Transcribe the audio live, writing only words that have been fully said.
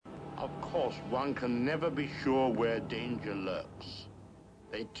course, one can never be sure where danger lurks.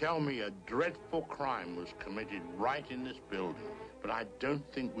 They tell me a dreadful crime was committed right in this building, but I don't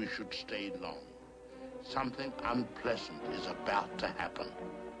think we should stay long. Something unpleasant is about to happen.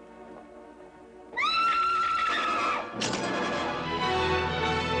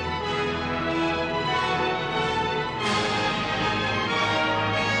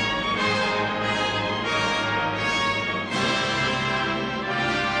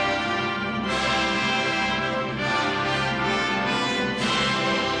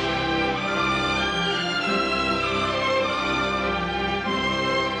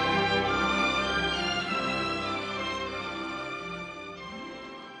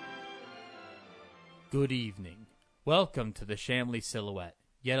 Good evening. Welcome to the Shamley Silhouette,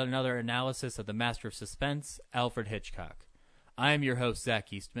 yet another analysis of the master of suspense, Alfred Hitchcock. I am your host,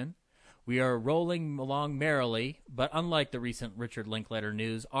 Zach Eastman. We are rolling along merrily, but unlike the recent Richard Linklater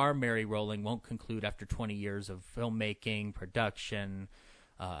news, our merry rolling won't conclude after 20 years of filmmaking, production.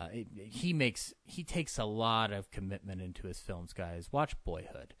 He takes a lot of commitment into his films, guys. Watch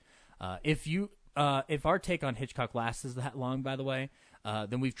Boyhood. If our take on Hitchcock lasts that long, by the way,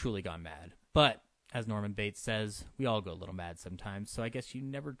 then we've truly gone mad. But as Norman Bates says, we all go a little mad sometimes, so I guess you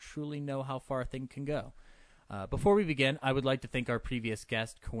never truly know how far a thing can go. Before we begin, I would like to thank our previous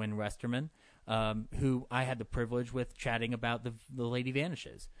guest, Corinne Westerman, who I had the privilege with chatting about The Lady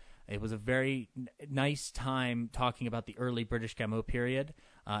Vanishes. It was a very nice time talking about the early British Gameau period,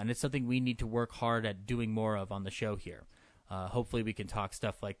 and it's something we need to work hard at doing more of on the show here. Hopefully we can talk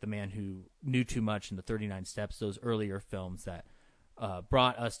stuff like The Man Who Knew Too Much and The 39 Steps, those earlier films that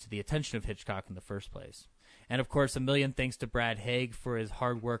brought us to the attention of Hitchcock in the first place. And of course, a million thanks to Brad Haig for his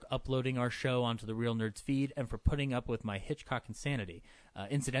hard work uploading our show onto the Real Nerds feed and for putting up with my Hitchcock insanity.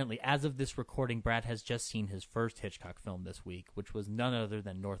 Incidentally, as of this recording, Brad has just seen his first Hitchcock film this week, which was none other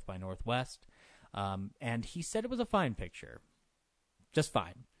than North by Northwest. And he said it was a fine picture. Just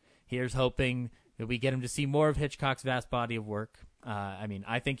fine. Here's hoping that we get him to see more of Hitchcock's vast body of work.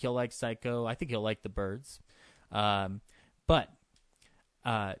 I think he'll like Psycho. I think he'll like The Birds. Now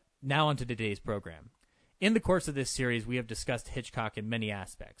on to today's program. In the course of this series, we have discussed Hitchcock in many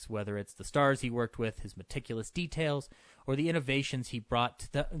aspects, whether it's the stars he worked with, his meticulous details, or the innovations he brought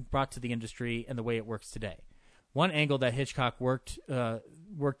to the industry and the way it works today. One angle that Hitchcock worked the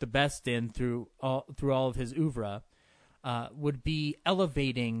best in through all of his oeuvre would be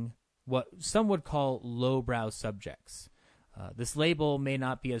elevating what some would call lowbrow subjects. This label may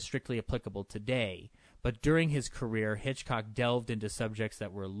not be as strictly applicable today, but during his career, Hitchcock delved into subjects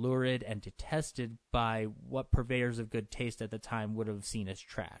that were lurid and detested by what purveyors of good taste at the time would have seen as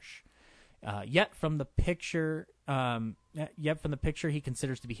trash. Yet from the picture he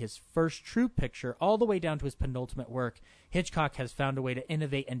considers to be his first true picture, all the way down to his penultimate work, Hitchcock has found a way to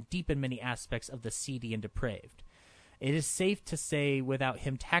innovate and deepen many aspects of the seedy and depraved. It is safe to say, without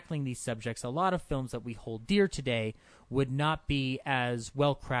him tackling these subjects, a lot of films that we hold dear today would not be as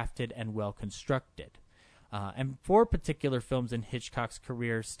well-crafted and well-constructed. And 4 particular films in Hitchcock's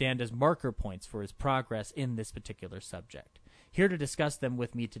career stand as marker points for his progress in this particular subject. Here to discuss them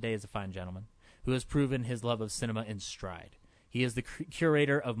with me today is a fine gentleman who has proven his love of cinema in stride. He is the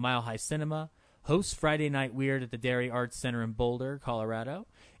curator of Mile High Cinema, hosts Friday Night Weird at the Dairy Arts Center in Boulder, Colorado.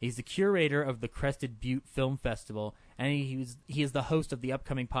 He's the curator of the Crested Butte Film Festival, and he is the host of the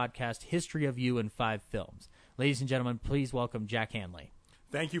upcoming podcast History of You in 5 Films. Ladies and gentlemen, please welcome Jack Hanley.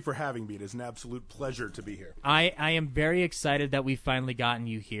 Thank you for having me. It is an absolute pleasure to be here. I am very excited that we've finally gotten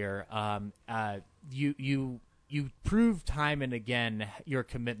you here. You prove time and again your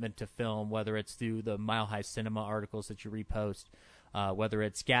commitment to film, whether it's through the Mile High Cinema articles that you repost, whether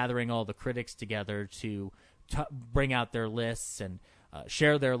it's gathering all the critics together to bring out their lists and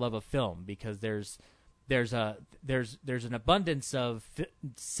share their love of film, because there's an abundance of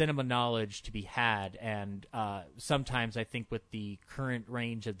cinema knowledge to be had, and sometimes I think with the current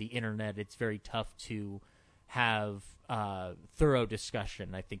range of the internet, it's very tough to have thorough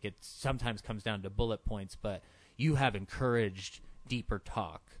discussion. I think it sometimes comes down to bullet points, but you have encouraged deeper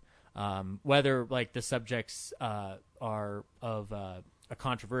talk, whether like the subjects are of a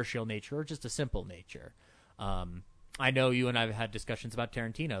controversial nature or just a simple nature. I know you and I have had discussions about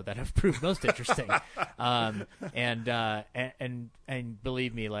Tarantino that have proved most interesting, and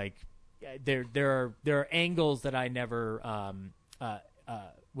believe me, like there are angles that I never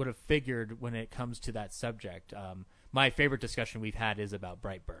would have figured when it comes to that subject. My favorite discussion we've had is about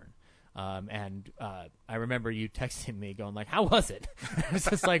Brightburn. And I remember you texting me going like, how was it? I was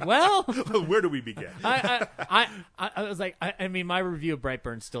just like, well, where do we begin? I was like, I mean, my review of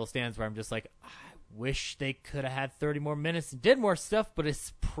Brightburn still stands where I'm just like, wish they could have had 30 more minutes and did more stuff, but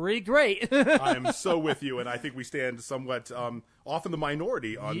it's pretty great. I am so with you, and I think we stand somewhat off in the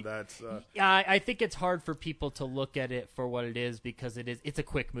minority on that. Yeah, I think it's hard for people to look at it for what it is, because it's a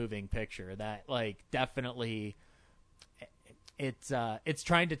quick moving picture that, like, definitely it's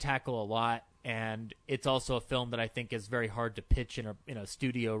trying to tackle a lot, and it's also a film that I think is very hard to pitch in a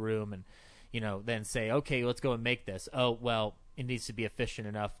studio room and, you know, then say, okay, let's go and make this. Oh, well, it needs to be efficient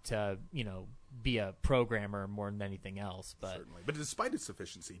enough to, you know, be a programmer more than anything else. But certainly, but despite its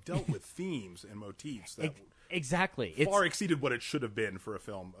efficiency, dealt with themes and motifs that exactly far exceeded what it should have been for a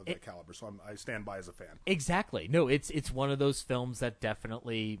film of that caliber. So I stand by as a fan. Exactly. No, it's one of those films that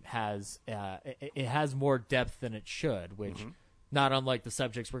definitely has it has more depth than it should, which not unlike the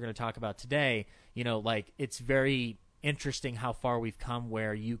subjects we're going to talk about today. You know, like, it's very interesting how far we've come,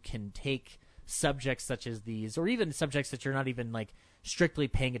 where you can take subjects such as these, or even subjects that you're not even, like, strictly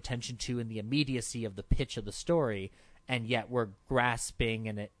paying attention to in the immediacy of the pitch of the story, and yet we're grasping,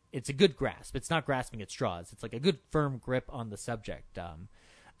 and it's a good grasp. It's not grasping at straws. It's like a good firm grip on the subject.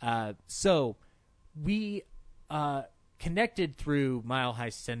 So we connected through Mile High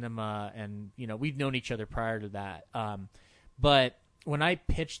Cinema, and, you know, we've known each other prior to that. But when I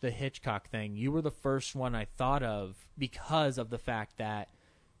pitched the Hitchcock thing, you were the first one I thought of, because of the fact that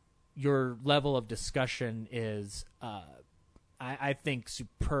your level of discussion is, I think,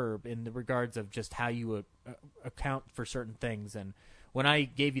 superb in the regards of just how you account for certain things. And when I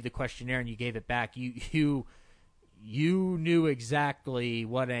gave you the questionnaire and you gave it back, you knew exactly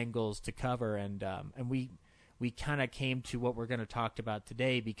what angles to cover, and we kind of came to what we're going to talk about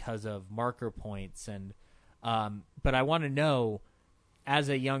today because of marker points. And but I want to know, as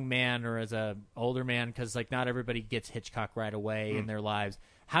a young man or as a older man, because, like, not everybody gets Hitchcock right away in their lives.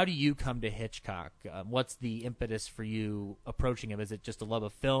 How do you come to Hitchcock? What's the impetus for you approaching him? Is it just a love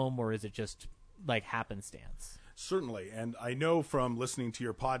of film, or is it just, like, happenstance? Certainly, and I know from listening to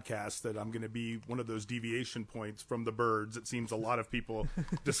your podcast that I'm going to be one of those deviation points from the birds. It seems a lot of people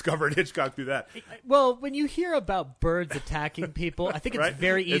discovered Hitchcock through that. Well, when you hear about birds attacking people, I think it's right?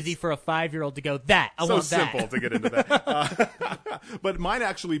 very easy for a 5-year-old to go, I want that. So simple to get into that. But mine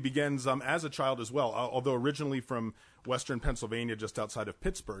actually begins as a child as well, although originally from Western Pennsylvania, just outside of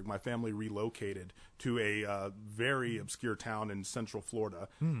Pittsburgh. My family relocated to a very obscure town in Central Florida,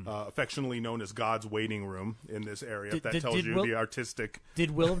 affectionately known as God's Waiting Room in this area. If that tells you the artistic.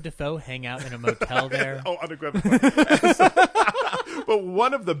 Did Willem Dafoe hang out in a motel there? Oh, unequivocally. But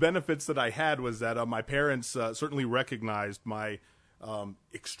one of the benefits that I had was that my parents certainly recognized my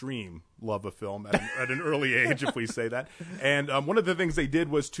extreme love of film at an early age, if we say that. And one of the things they did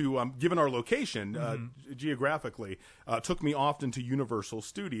was to, given our location geographically, took me often to Universal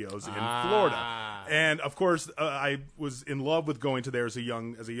Studios in Florida. And of course, I was in love with going to there as a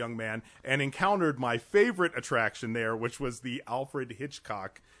young man, and encountered my favorite attraction there, which was the Alfred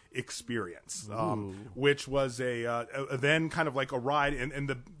Hitchcock experience, which was a then kind of like a ride. And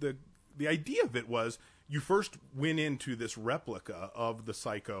the idea of it was, you first went into this replica of the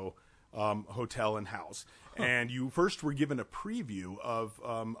Psycho hotel and house, and you first were given a preview of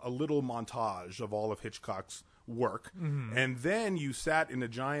a little montage of all of Hitchcock's work, and then you sat in a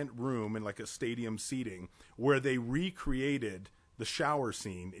giant room in like a stadium seating where they recreated the shower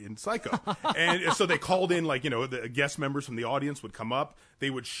scene in Psycho. And so they called in, like, you know, the guest members from the audience would come up, they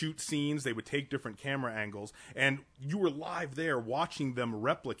would shoot scenes, they would take different camera angles, and you were live there watching them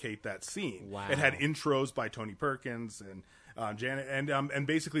replicate that scene. Wow. It had intros by Tony Perkins and Janet, and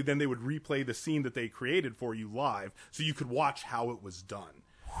basically then they would replay the scene that they created for you live, so you could watch how it was done.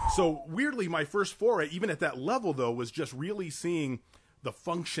 So weirdly, my first foray, even at that level though, was just really seeing the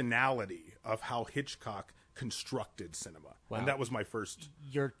functionality of how Hitchcock constructed cinema. Wow. And that was my first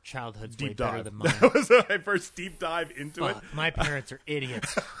Your childhood's deep way dive. better than mine. That was my first deep dive into it. My parents are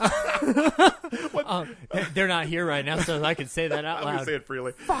idiots. They're not here right now, so I can say that out I'm loud. going to say it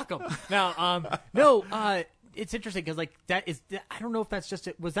freely. Fuck them. Now, it's interesting because, like, I don't know if that's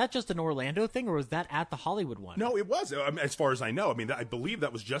was that just an Orlando thing, or was that at the Hollywood one? No, it was. I mean, as far as I know. I mean, I believe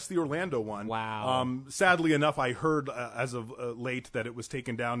that was just the Orlando one. Wow. Sadly enough, I heard as of late that it was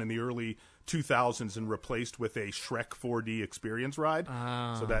taken down in the early 2000s and replaced with a Shrek 4D experience ride.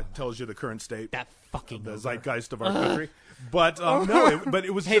 So that tells you the current state. That fucking the zeitgeist of our country. But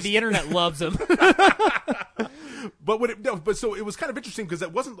it was. Hey, the internet loves him. So it was kind of interesting because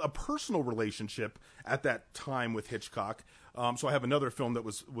that wasn't a personal relationship at that time with Hitchcock. So I have another film that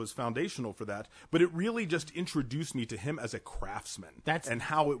was foundational for that. But it really just introduced me to him as a craftsman and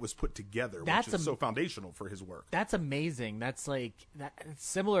how it was put together, which is so foundational for his work. That's amazing. That's like it's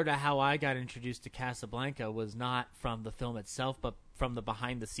similar to how I got introduced to Casablanca, was not from the film itself, but from the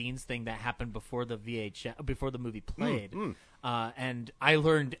behind-the-scenes thing that happened before the movie played. And I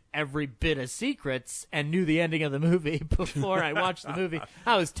learned every bit of secrets and knew the ending of the movie before I watched the movie.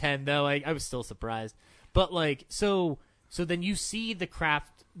 I was 10, though. I was still surprised. But, like, so then you see the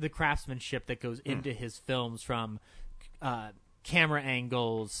craftsmanship that goes into his films, from camera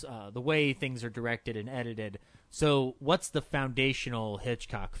angles, the way things are directed and edited. So what's the foundational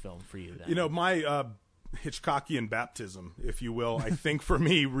Hitchcock film for you, then? You know, my Hitchcockian baptism, if you will, I think for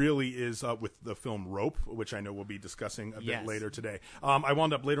me really is with the film Rope, which I know we'll be discussing a bit later today. I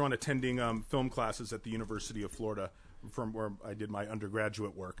wound up later on attending film classes at the University of Florida, from where I did my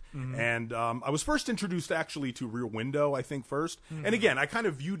undergraduate work. And I was first introduced actually to Rear Window, I think, first. And again, I kind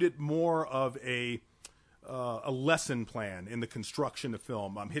of viewed it more of a lesson plan in the construction of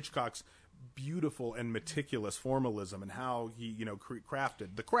film. Hitchcock's beautiful and meticulous formalism and how he,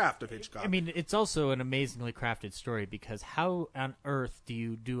 crafted the craft of Hitchcock. I mean, it's also an amazingly crafted story, because how on earth do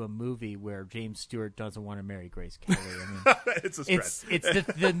you do a movie where James Stewart doesn't want to marry Grace Kelly? I mean, it's a stretch. It's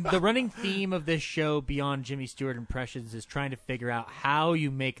the running theme of this show, beyond Jimmy Stewart impressions, is trying to figure out how you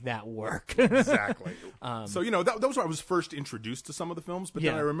make that work. Exactly. So, that was where I was first introduced to some of the films. But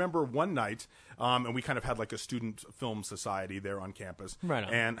then I remember one night, and we kind of had like a student film society there on campus. Right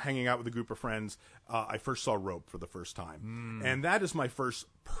on. And hanging out with a group of friends, I first saw Rope for the first time. And that is my first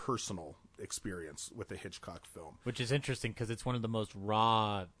personal experience with a Hitchcock film. Which is interesting, because it's one of the most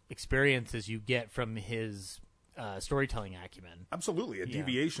raw experiences you get from his storytelling acumen. Absolutely. A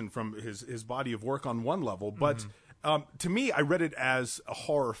deviation from his body of work on one level. But to me, I read it as a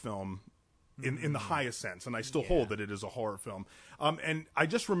horror film in the highest sense, and I still hold that it is a horror film. And I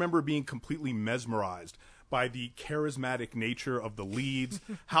just remember being completely mesmerized by the charismatic nature of the leads,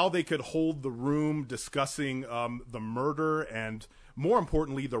 how they could hold the room discussing the murder and, more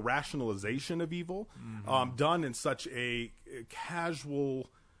importantly, the rationalization of evil, done in such a casuality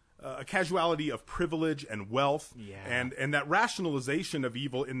of privilege and wealth. And that rationalization of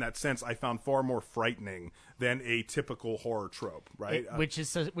evil in that sense I found far more frightening than a typical horror trope, right? Which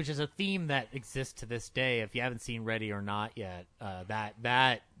is a theme that exists to this day. If you haven't seen Ready or Not yet,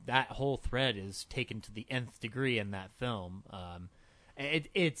 that whole thread is taken to the nth degree in that film.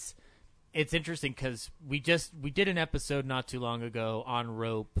 It's interesting, because we did an episode not too long ago on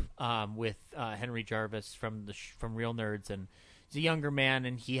Rope with Henry Jarvis from Real Nerds, and he's a younger man,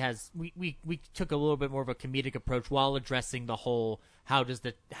 and we took a little bit more of a comedic approach while addressing the whole how does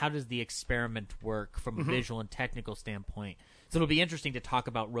the experiment work from a visual and technical standpoint. So it'll be interesting to talk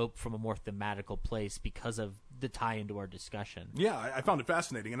about Rope from a more thematical place because of the tie into our discussion. Yeah, I found it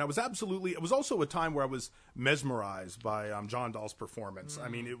fascinating, and it was also a time where I was mesmerized by John Dahl's performance. I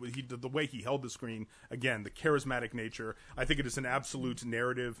mean, the way he held the screen, again, the charismatic nature. I think it is an absolute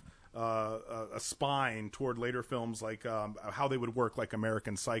narrative, a spine toward later films like how they would work, like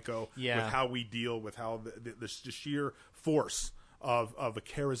American Psycho, with how we deal with how the sheer force of a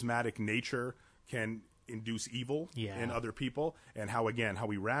charismatic nature can induce evil in other people, and how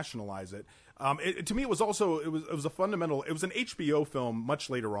we rationalize it. To me, it was a fundamental. It was an HBO film much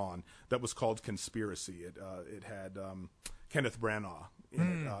later on that was called Conspiracy. It had Kenneth Branagh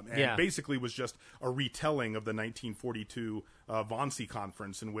in it, and basically was just a retelling of the 1942 Wannsee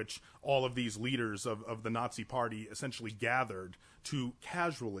Conference, in which all of these leaders of the Nazi Party essentially gathered to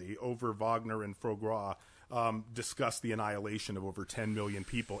casually, over Wagner and Frogras, discuss the annihilation of over 10 million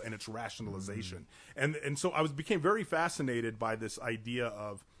people and its rationalization. And so I became very fascinated by this idea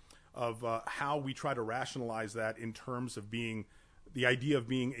of how we try to rationalize that in terms of being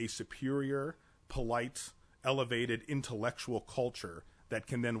a superior, polite, elevated, intellectual culture that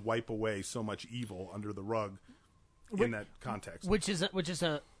can then wipe away so much evil under the rug in that context. Which is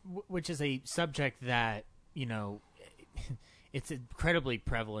a subject that, it's incredibly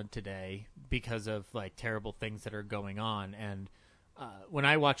prevalent today because of like terrible things that are going on. And when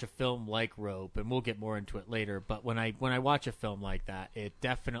I watch a film like Rope, and we'll get more into it later, but when I watch a film like that, it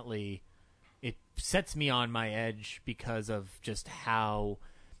sets me on my edge because of just how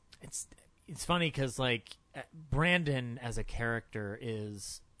it's funny, because like Brandon as a character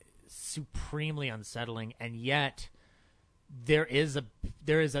is supremely unsettling, and yet there is a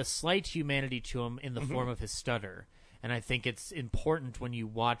slight humanity to him in the form of his stutter. And I think it's important when you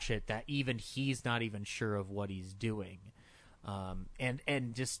watch it that even he's not even sure of what he's doing.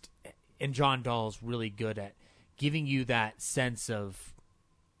 And John Dahl's really good at giving you that sense of,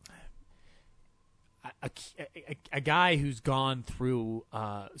 a guy who's gone through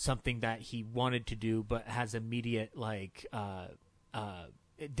something that he wanted to do but has immediate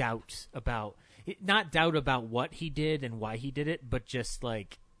doubt about not doubt about what he did and why he did it, but just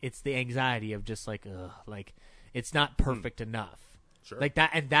like it's the anxiety of just like like it's not perfect enough. Sure. Like that,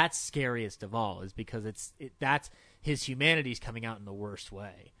 and that's scariest of all, is because that's his humanity's coming out in the worst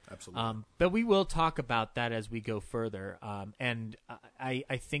way. Absolutely. But we will talk about that as we go further. And I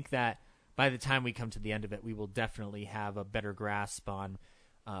think that by the time we come to the end of it, we will definitely have a better grasp on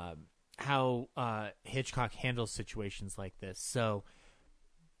how Hitchcock handles situations like this. So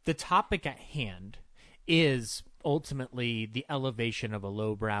the topic at hand is ultimately the elevation of a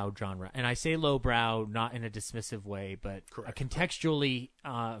lowbrow genre. And I say lowbrow not in a dismissive way, but contextually,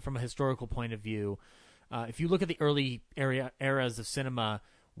 from a historical point of view, if you look at the early eras of cinema,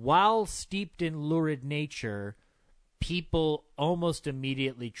 while steeped in lurid nature, people almost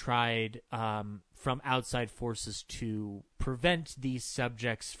immediately tried from outside forces to prevent these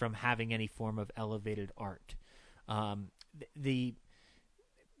subjects from having any form of elevated art.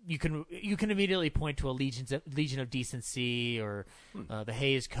 You can immediately point to a Legion of Decency or the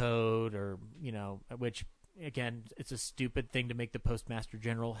Hays Code, or which again, it's a stupid thing to make the Postmaster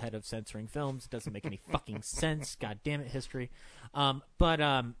General head of censoring films. It doesn't make any fucking sense. God damn it, history. But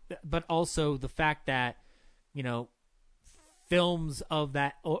also the fact that films of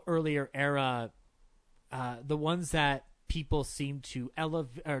that earlier era, the ones that people seemed to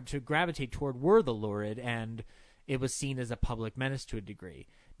to gravitate toward were the lurid, and it was seen as a public menace to a degree.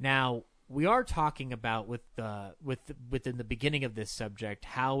 Now, we are talking about within the beginning of this subject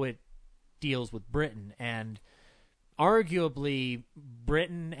how it deals with Britain, and arguably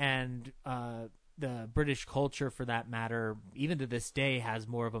Britain and the British culture, for that matter, even to this day, has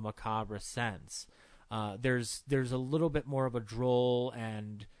more of a macabre sense. There's a little bit more of a droll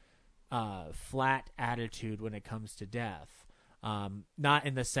and flat attitude when it comes to death. Not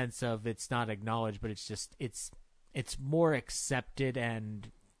in the sense of it's not acknowledged, but it's just it's more accepted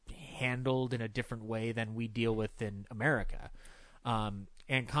and handled in a different way than we deal with in America.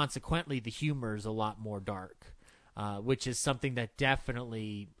 And consequently, the humor is a lot more dark, which is something that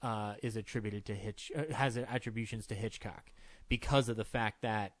definitely is attributed to has attributions to Hitchcock, because of the fact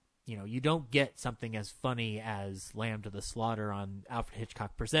that you don't get something as funny as Lamb to the Slaughter on Alfred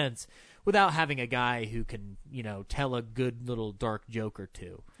Hitchcock Presents without having a guy who can tell a good little dark joke or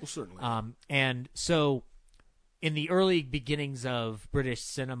two. Well, certainly. And so, in the early beginnings of British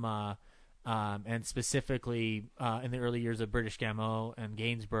cinema, and specifically in the early years of British Gameau and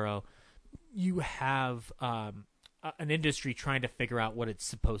Gainsborough, you have an industry trying to figure out what it's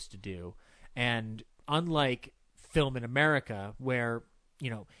supposed to do. And unlike film in America, where,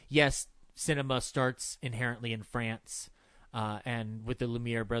 yes, cinema starts inherently in France and with the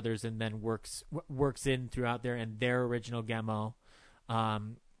Lumiere brothers, and then works in throughout there and their original Gameau,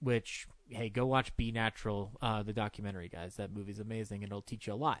 which, hey, go watch Be Natural, the documentary, guys. That movie's amazing, and it'll teach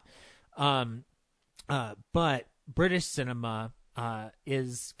you a lot. But British cinema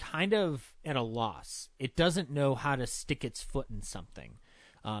is kind of at a loss. It doesn't know how to stick its foot in something.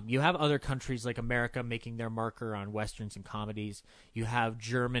 You have other countries like America making their marker on westerns and comedies. You have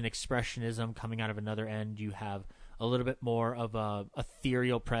German expressionism coming out of another end. You have a little bit more of a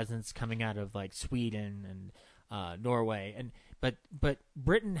ethereal presence coming out of like Sweden and Norway. But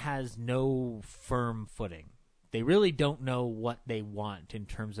Britain has no firm footing. They really don't know what they want in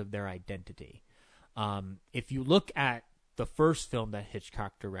terms of their identity. If you look at the first film that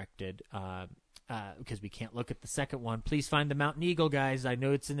Hitchcock directed, because we can't look at the second one, please find The Mountain Eagle, guys. I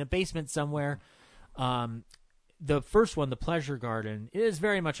know it's in a basement somewhere. The first one, The Pleasure Garden, is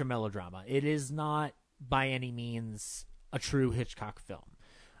very much a melodrama. It is not by any means a true Hitchcock film.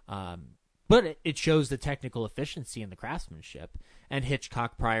 But it shows the technical efficiency and the craftsmanship. And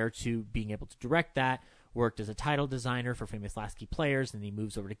Hitchcock, prior to being able to direct that, worked as a title designer for famous Lasky players, and he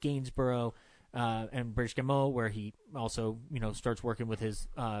moves over to Gainsborough and British Gameau, where he also starts working with his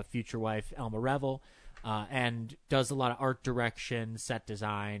future wife Elma Revel, and does a lot of art direction, set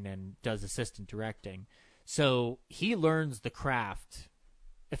design, and does assistant directing. So he learns the craft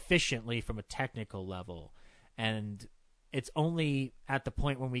efficiently from a technical level, and it's only at the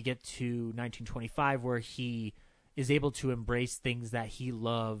point when we get to 1925 where he is able to embrace things that he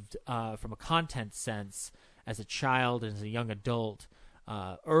loved from a content sense as a child and as a young adult.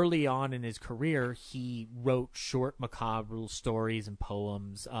 Early on in his career, he wrote short, macabre stories and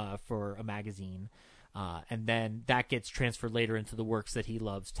poems for a magazine, and then that gets transferred later into the works that he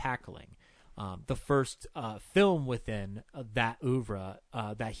loves tackling. The first film within that oeuvre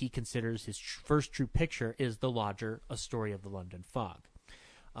that he considers his first true picture is The Lodger, A Story of the London Fog.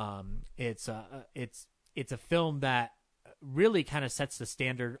 It's it's a film that really kind of sets the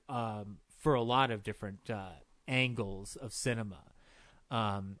standard for a lot of different angles of cinema.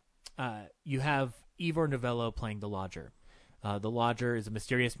 You have Ivor Novello playing the Lodger. The Lodger is a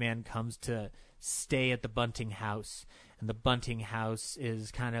mysterious man, comes to stay at the Bunting house, and the Bunting house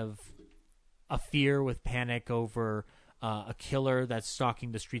is kind of a fear with panic over a killer that's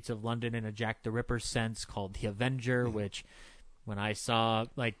stalking the streets of London in a Jack the Ripper sense called the Avenger, which when I saw,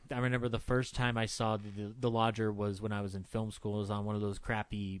 I remember the first time I saw the Lodger was when I was in film school. It was on one of those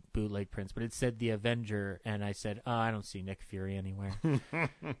crappy bootleg prints, but it said the Avenger, and I said, "Oh, I don't see Nick Fury anywhere."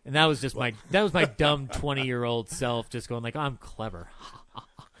 And that was just my dumb 20-year-old self just going like, "I'm clever."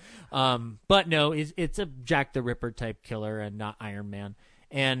 But no, it's a Jack the Ripper type killer and not Iron Man.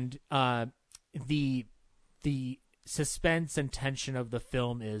 And the suspense and tension of the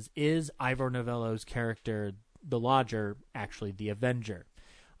film is Ivor Novello's character, the Lodger, actually the Avenger?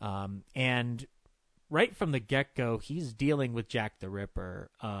 And right from the get-go, he's dealing with Jack the Ripper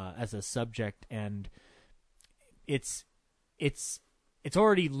as a subject, and it's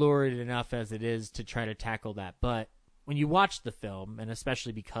already lurid enough as it is to try to tackle that. But when you watch the film, and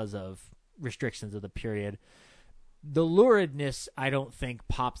especially because of restrictions of the period, the luridness, I don't think,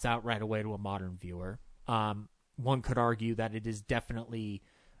 pops out right away to a modern viewer. One could argue that it is definitely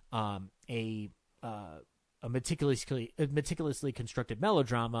a meticulously constructed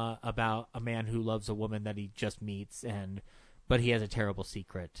melodrama about a man who loves a woman that he just meets, but he has a terrible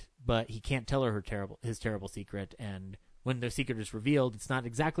secret, but he can't tell her his terrible secret, and when the secret is revealed, it's not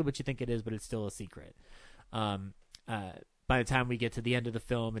exactly what you think it is, but it's still a secret. By the time we get to the end of the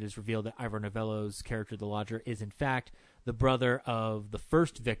film, it is revealed that Ivor Novello's character, the Lodger, is in fact the brother of the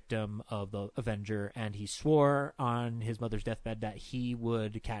first victim of the Avenger, and he swore on his mother's deathbed that he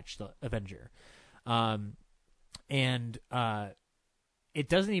would catch the Avenger. And it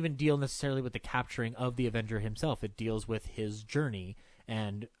doesn't even deal necessarily with the capturing of the Avenger himself. It deals with his journey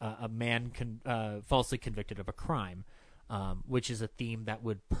and a man falsely convicted of a crime, which is a theme that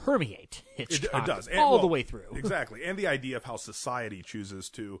would permeate Hitchcock it does. the way through. Exactly. And the idea of how society chooses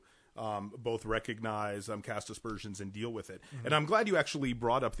to both recognize cast aspersions and deal with it. Mm-hmm. And I'm glad you actually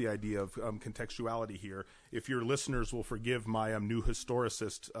brought up the idea of contextuality here. If your listeners will forgive my new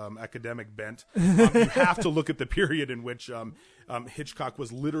historicist academic bent, you have to look at the period in which Hitchcock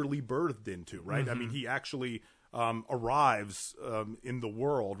was literally birthed into, right? Mm-hmm. I mean, he actually arrives in the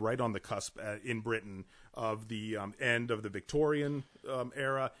world right on the cusp in Britain of the end of the Victorian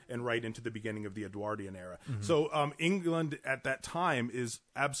era and right into the beginning of the Edwardian era. Mm-hmm. So England at that time is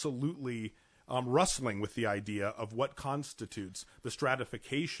absolutely wrestling with the idea of what constitutes the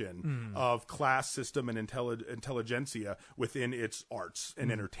stratification of class system and intelligentsia within its arts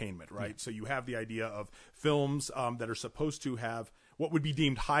and entertainment, right? So you have the idea of films that are supposed to have what would be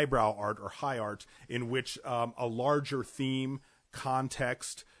deemed highbrow art or high art, in which a larger theme,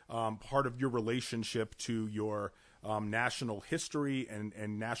 context, part of your relationship to your national history and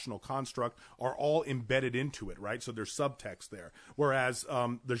national construct are all embedded into it, right? So there's subtext there. Whereas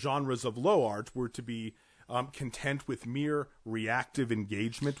the genres of low art were to be content with mere reactive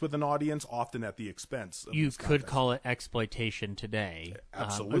engagement with an audience, often at the expense of you could call it exploitation today.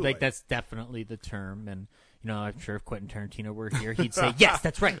 Absolutely. I think that's definitely the term. And, I'm sure if Quentin Tarantino were here, he'd say, yes,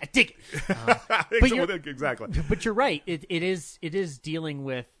 that's right, I dig it. Exactly. But you're right. It is dealing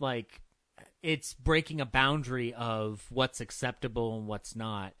with, it's breaking a boundary of what's acceptable and what's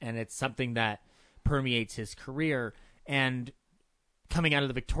not. And it's something that permeates his career. And coming out of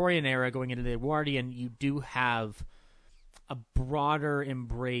the Victorian era, going into the Edwardian, you do have a broader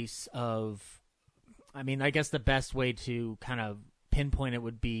embrace of, I guess the best way to kind of pinpoint it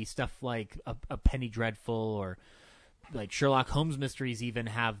would be stuff like a Penny Dreadful, or like Sherlock Holmes mysteries even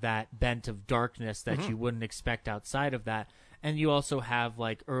have that bent of darkness that you wouldn't expect outside of that. And you also have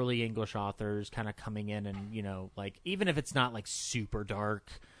early English authors kind of coming in and, even if it's not super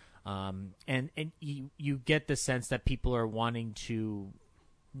dark, and you get the sense that people are wanting to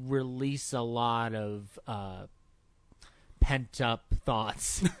release a lot of pent up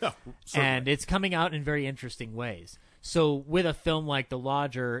thoughts, and it's coming out in very interesting ways. So with a film like The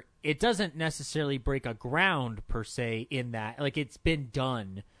Lodger, it doesn't necessarily break a ground per se in that, it's been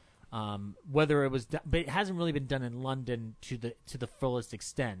done, whether it was, but it hasn't really been done in London to the fullest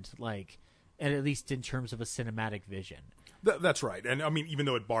extent, at least in terms of a cinematic vision. That's right. And I mean, even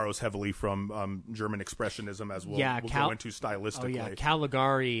though it borrows heavily from German expressionism, as we'll go into stylistically. Oh, yeah.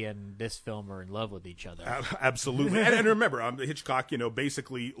 Caligari and this film are in love with each other. Absolutely. and remember, Hitchcock,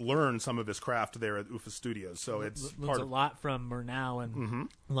 basically learned some of his craft there at UFA Studios. So it's a lot from Murnau and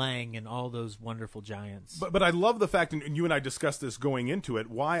Lang and all those wonderful giants. But I love the fact, and you and I discussed this going into it,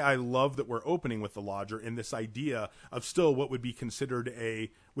 why I love that we're opening with The Lodger in this idea of still what would be considered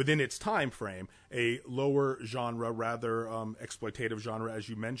within its time frame, a lower genre, rather exploitative genre, as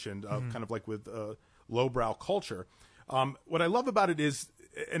you mentioned, kind of like with lowbrow culture. What I love about it is,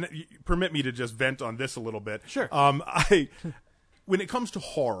 and permit me to just vent on this a little bit. Sure. When it comes to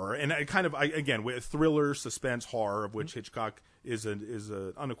horror, and again, with thriller, suspense, horror, of which Hitchcock is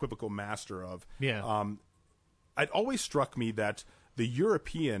an unequivocal master of. Yeah. It always struck me that the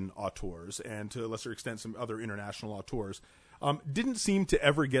European auteurs, and to a lesser extent some other international auteurs, didn't seem to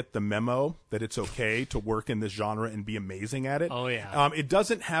ever get the memo that it's okay to work in this genre and be amazing at it. Oh, yeah. It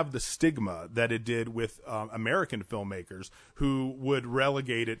doesn't have the stigma that it did with American filmmakers who would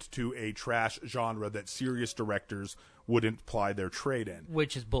relegate it to a trash genre that serious directors wouldn't ply their trade in.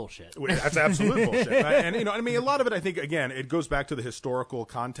 Which is bullshit. That's absolute bullshit. And, a lot of it, I think, again, it goes back to the historical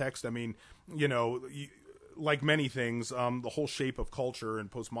context. I mean, like many things, the whole shape of culture and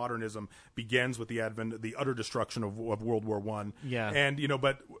postmodernism begins with the utter destruction of World War I. Yeah. And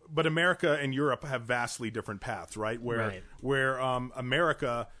but America and Europe have vastly different paths, right? Where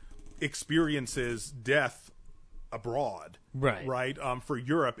America experiences death abroad. Right. Right. For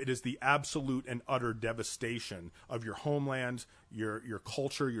Europe, it is the absolute and utter devastation of your homeland, your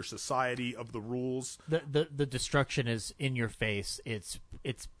culture, your society, of the rules. The destruction is in your face. It's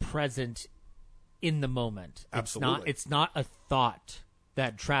present in the moment. Absolutely. It's not a thought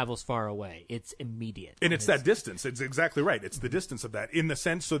that travels far away. It's immediate. And it's that distance. It's exactly right. It's the distance of that, in the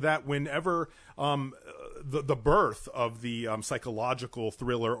sense so that whenever the birth of the psychological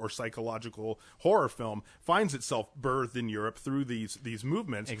thriller or psychological horror film finds itself birthed in Europe through these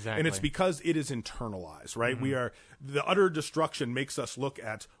movements. Exactly. And it's because it is internalized, right? The utter destruction makes us look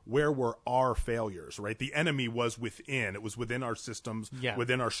at where were our failures, right? The enemy was within. It was within our systems,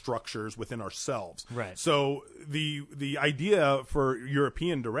 within our structures, within ourselves. Right. So the idea for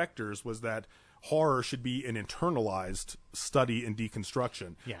European directors was that horror should be an internalized study in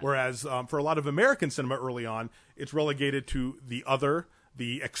deconstruction. Yeah. Whereas for a lot of American cinema early on, it's relegated to the other,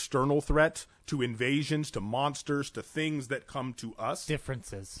 the external threat, to invasions, to monsters, to things that come to us.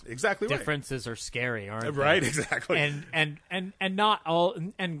 Differences. Exactly right. Differences are scary, aren't they? Right, exactly. And not all,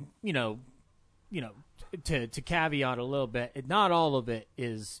 and to caveat a little bit, not all of it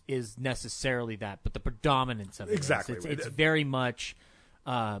is necessarily that, but the predominance of it exactly. is. It's very much.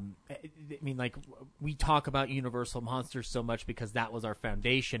 I mean, like, we talk about Universal Monsters so much because that was our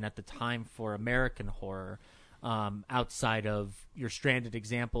foundation at the time for American horror, outside of your stranded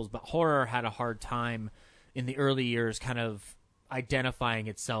examples. But horror had a hard time in the early years kind of identifying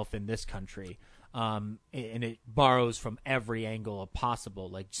itself in this country. And it borrows from every angle possible.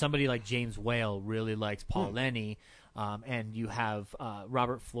 Like, somebody like James Whale really likes Paul Lenny, and you have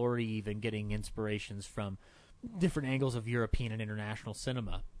Robert Florey even getting inspirations from different angles of European and international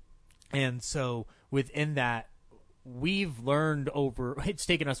cinema. And so within that, we've learned it's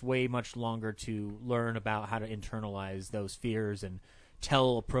taken us way much longer to learn about how to internalize those fears and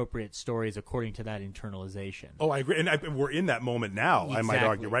tell appropriate stories according to that internalization. Oh, I agree. And we're in that moment now, Exactly. I might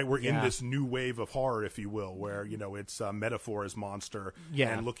argue, right? We're in Yeah. this new wave of horror, if you will, where, it's metaphor as monster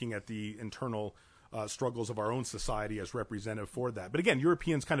and looking at the internal struggles of our own society as representative for that. But again,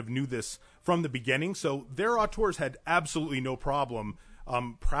 Europeans kind of knew this from the beginning, so their auteurs had absolutely no problem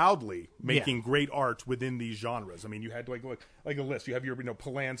proudly making great art within these genres. I mean, you had like a list. You have your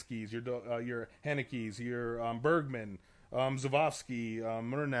Polanski's, your Haneke's, your Bergman, Zavofsky,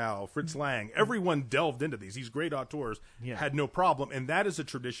 Murnau, Fritz Lang. Everyone delved into these. These great auteurs had no problem, and that is a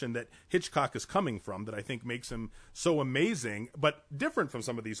tradition that Hitchcock is coming from that I think makes him so amazing, but different from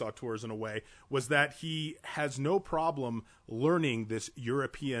some of these auteurs in a way, was that he has no problem learning this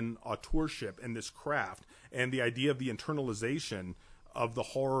European auteurship and this craft and the idea of the internalization of the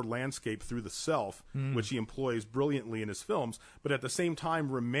horror landscape through the self, which he employs brilliantly in his films, but at the same time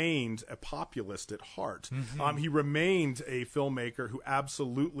remained a populist at heart. He remained a filmmaker who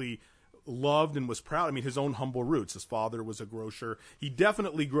absolutely loved and was proud. I mean, his own humble roots. His father was a grocer. He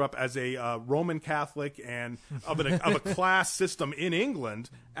definitely grew up as a Roman Catholic and of a class system in England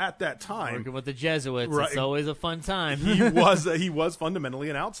at that time. Working with the Jesuits, It's always a fun time. He was fundamentally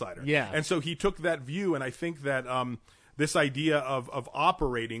an outsider. Yeah. And so he took that view, and I think that this idea of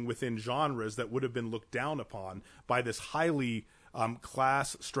operating within genres that would have been looked down upon by this highly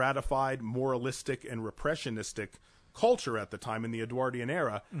class stratified, moralistic, and repressionistic culture at the time in the Edwardian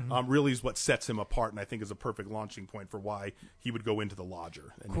era really is what sets him apart, and I think is a perfect launching point for why he would go into The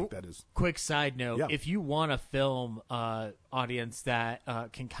Lodger and make that his. Quick side note: Yeah. if you want a film audience that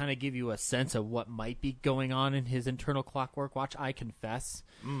can kind of give you a sense of what might be going on in his internal clockwork, watch I Confess.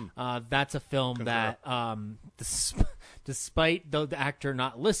 That's a film that, despite the actor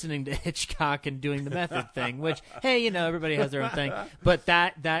not listening to Hitchcock and doing the method thing, which hey, everybody has their own thing, but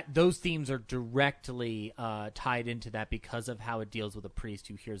that those themes are directly tied into that because of how it deals with a priest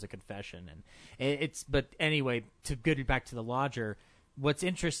who hears a confession, and but anyway, to get back to The Lodger, what's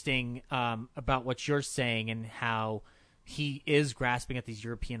interesting about what you're saying and how he is grasping at these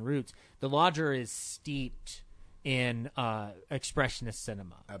European roots, The Lodger is steeped in expressionist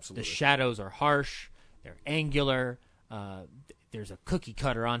cinema. Absolutely. The shadows are harsh, they're angular. There's a cookie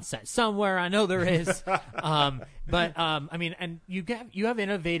cutter on set somewhere. I know there is. But I mean, and you have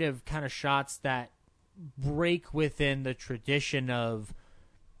innovative kind of shots that break within the tradition of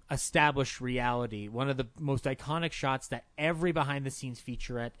established reality. One of the most iconic shots that every behind-the-scenes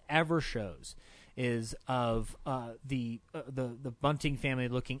featurette ever shows is of the Bunting family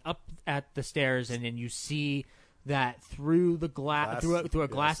looking up at the stairs, and then you see that through the through a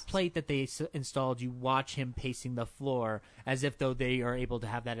glass plate that they installed, you watch him pacing the floor as if though they are able to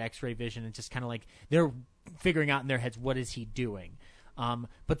have that X-ray vision, and just kind of like they're figuring out in their heads, what is he doing?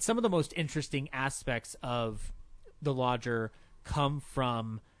 But some of the most interesting aspects of The Lodger come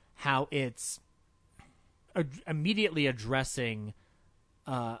from how it's immediately addressing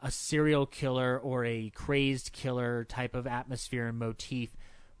a serial killer or a crazed killer type of atmosphere and motif,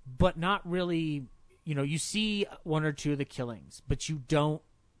 but not really. You see one or two of the killings, but you don't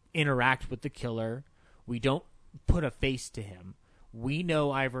interact with the killer. We don't put a face to him. We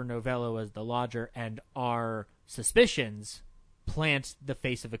know Ivor Novello as The Lodger, and our suspicions plant the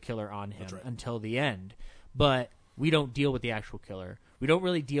face of a killer on him until the end. But we don't deal with the actual killer. We don't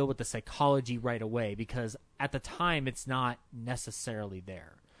really deal with the psychology right away because at the time it's not necessarily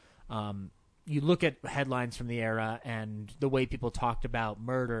there. You look at headlines from the era and the way people talked about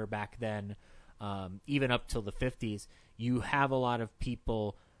murder back then, even up till the 50s, you have a lot of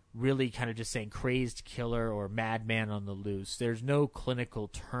people really kind of just saying crazed killer or madman on the loose. There's no clinical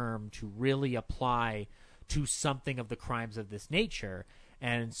term to really apply to something of the crimes of this nature.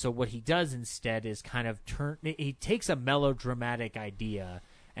 And so what he does instead is kind of he takes a melodramatic idea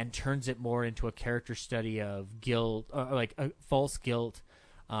and turns it more into a character study of guilt, like false guilt,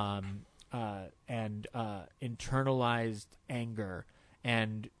 and internalized anger.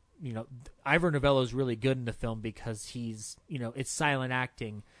 And Ivor Novello is really good in the film because he's, it's silent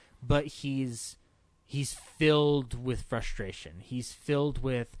acting, but he's filled with frustration. He's filled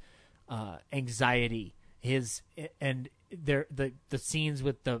with anxiety. The scenes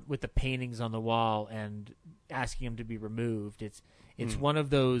with the paintings on the wall and asking him to be removed. It's one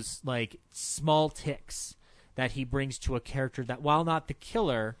of those like small ticks that he brings to a character that, while not the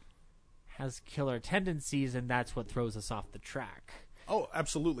killer, has killer tendencies, and that's what throws us off the track. Oh,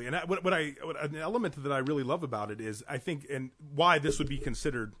 absolutely. And an element that I really love about it is, I think, and why this would be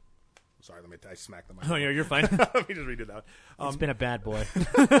considered. Sorry, I smacked the mic. Oh, yeah, you're fine. Let me just read it out. It's been a bad boy.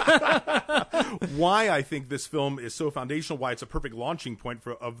 Why I think this film is so foundational, why it's a perfect launching point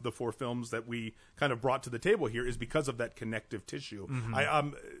of the four films that we kind of brought to the table here, is because of that connective tissue.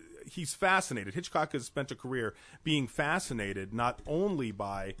 Mm-hmm. He's fascinated. Hitchcock has spent a career being fascinated not only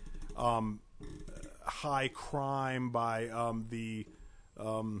by high crime, by how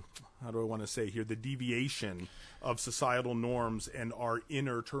do I want to say here, the deviation of societal norms and our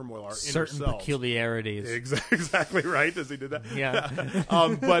inner turmoil, our certain inner selves. Peculiarities. Exactly right, as he did that. Yeah.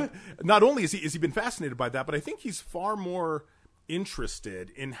 But not only has he been fascinated by that, but I think he's far more interested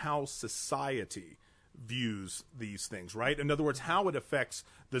in how society views these things, right? In other words, how it affects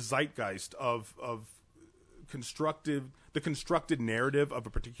the zeitgeist of the constructed narrative of a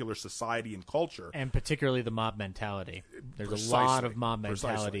particular society and culture. And particularly the mob mentality. There's Precisely. a lot of mob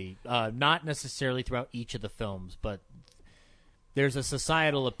mentality. Not necessarily throughout each of the films, but there's a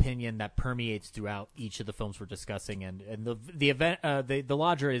societal opinion that permeates throughout each of the films we're discussing, and the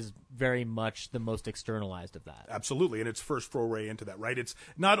Lodger is very much the most externalized of that. Absolutely, and it's first foray into that, right? It's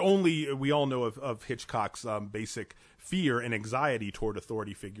not only, we all know of Hitchcock's basic fear and anxiety toward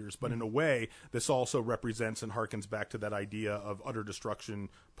authority figures, but in a way, this also represents and harkens back to that idea of utter destruction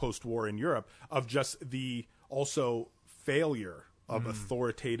post-war in Europe, of just the also failure of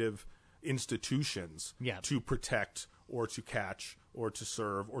authoritative institutions to protect or to catch or to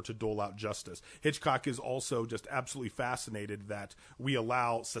serve or to dole out justice. Hitchcock is also just absolutely fascinated that we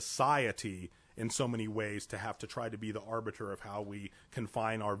allow society in so many ways to have to try to be the arbiter of how we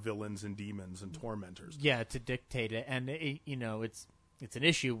confine our villains and demons and tormentors. Yeah, to dictate it, and it's an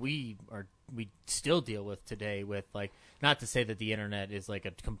issue we still deal with today. With, like, not to say that the internet is like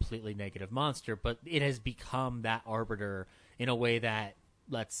a completely negative monster, but it has become that arbiter in a way that,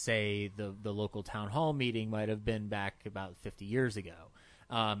 let's say, the local town hall meeting might have been back about 50 years ago.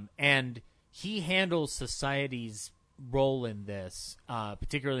 And he handles society's role in this,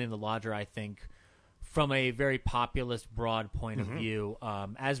 particularly in The Lodger, I think, from a very populist, broad point of view.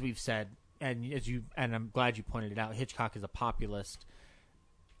 As we've said, and I'm glad you pointed it out, Hitchcock is a populist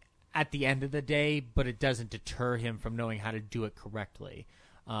at the end of the day, but it doesn't deter him from knowing how to do it correctly.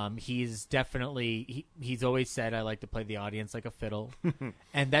 He's definitely he's always said, I like to play the audience like a fiddle.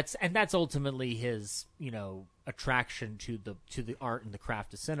 and that's ultimately his, attraction to the art and the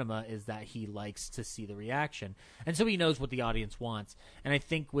craft of cinema, is that he likes to see the reaction. And so he knows what the audience wants. And I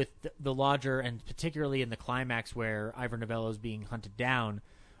think with the Lodger, and particularly in the climax where Ivor Novello is being hunted down,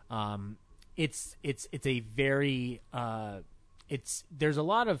 it's a very there's a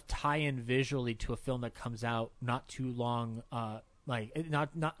lot of tie-in visually to a film that comes out not too long,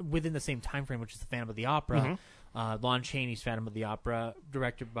 not within the same time frame, which is the Phantom of the Opera, Lon Chaney's Phantom of the Opera,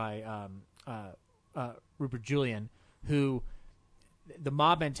 directed by Rupert Julian, who the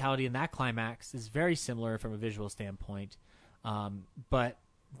mob mentality in that climax is very similar from a visual standpoint, but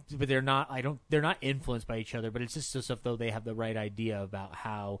they're not. They're not influenced by each other, but it's just as if though they have the right idea about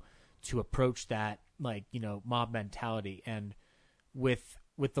how to approach that, mob mentality. And with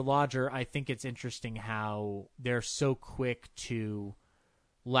The Lodger, I think it's interesting how they're so quick to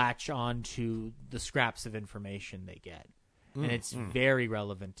latch on to the scraps of information they get. And it's very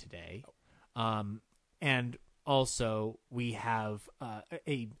relevant today. And also we have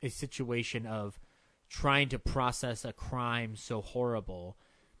a situation of trying to process a crime so horrible.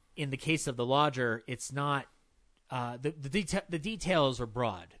 In the case of The Lodger, it's not the details are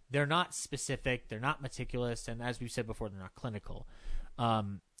broad. They're not specific. They're not meticulous. And as we've said before, they're not clinical.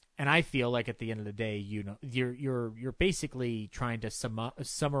 And I feel like at the end of the day, you're basically trying to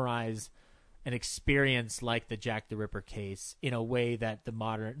summarize an experience like the Jack the Ripper case in a way that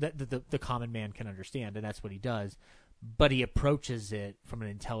the common man can understand, and that's what he does. But he approaches it from an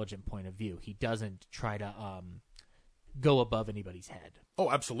intelligent point of view. He doesn't try to go above anybody's head. Oh,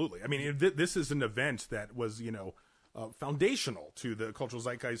 absolutely. I mean, this is an event that was, foundational to the cultural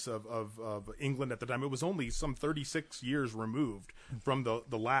zeitgeist of England at the time. It was only some 36 years removed from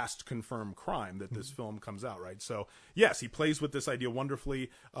the last confirmed crime that this film comes out, right? So, yes, he plays with this idea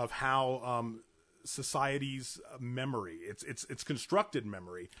wonderfully of how society's memory, its constructed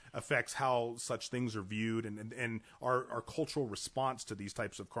memory, affects how such things are viewed, and our cultural response to these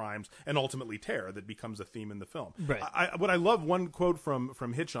types of crimes, and ultimately terror that becomes a theme in the film. Right. What I love, one quote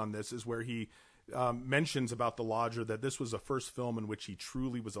from Hitch on this is where he mentions about The Lodger that this was the first film in which he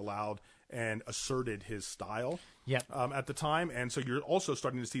truly was allowed and asserted his style at the time. And so you're also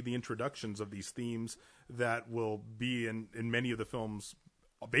starting to see the introductions of these themes that will be in many of the films,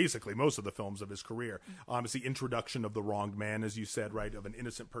 basically most of the films of his career. It's the introduction of the wronged man, as you said, right, of an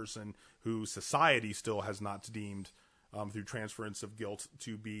innocent person who society still has not deemed through transference of guilt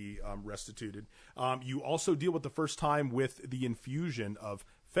to be restituted. You also deal with the first time with the infusion of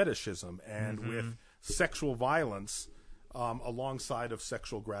fetishism and with sexual violence alongside of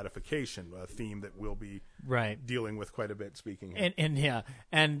sexual gratification, a theme that we'll be dealing with quite a bit, speaking here.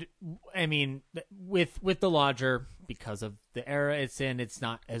 And I mean, with The Lodger, because of the era it's in, it's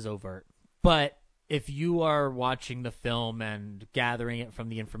not as overt. But if you are watching the film and gathering it from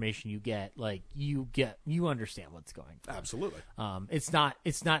the information you get, you understand what's going on. Absolutely. It's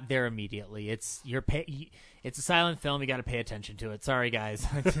not there immediately. It's a silent film. You got to pay attention to it. Sorry, guys.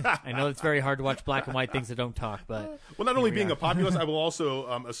 I know it's very hard to watch black and white things that don't talk, but well, not only being a populist, I will also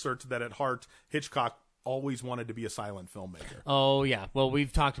assert that at heart, Hitchcock always wanted to be a silent filmmaker. Oh yeah. Well,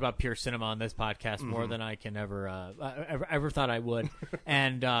 we've talked about pure cinema on this podcast more than I can ever thought I would,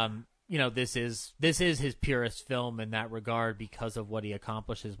 and this is his purest film in that regard because of what he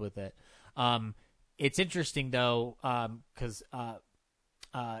accomplishes with it. It's interesting though, because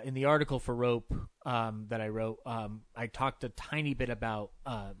in the article for Rope that I wrote, I talked a tiny bit about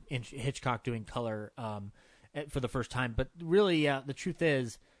Hitchcock doing color for the first time, but really, the truth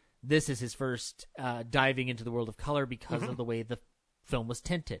is, this is his first diving into the world of color because of the way the film was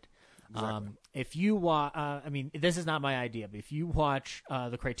tinted. Exactly. If you this is not my idea, but if you watch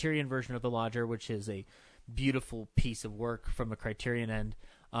the Criterion version of The Lodger, which is a beautiful piece of work from a Criterion end,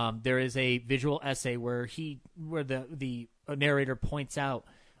 there is a visual essay where the narrator points out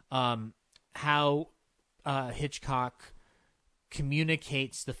how Hitchcock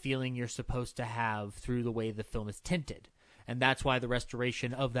communicates the feeling you're supposed to have through the way the film is tinted. And that's why the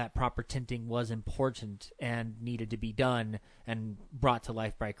restoration of that proper tinting was important and needed to be done and brought to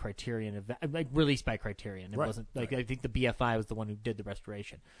life by Criterion, like released by Criterion. It wasn't like I think the BFI was the one who did the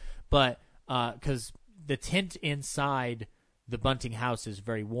restoration, but because the tint inside the Bunting house is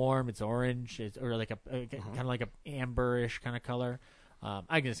very warm, it's orange, or like kind of like a amberish kind of color.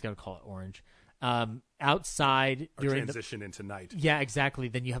 I'm just gonna call it orange. Outside during transition into night. Yeah, exactly.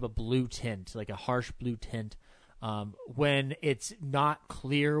 Then you have a blue tint, like a harsh blue tint. When it's not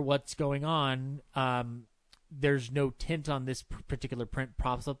clear what's going on, there's no tint on this particular print,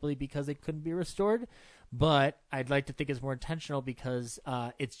 possibly because it couldn't be restored. But I'd like to think it's more intentional because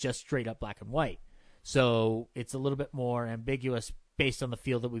it's just straight up black and white. So it's a little bit more ambiguous based on the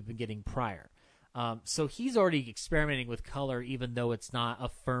feel that we've been getting prior. So he's already experimenting with color, even though it's not a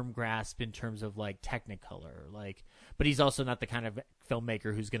firm grasp in terms of like Technicolor, but he's also not the kind of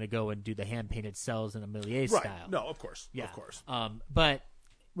filmmaker who's going to go and do the hand painted cells in a Méliès style. No, of course. Yeah. Of course. But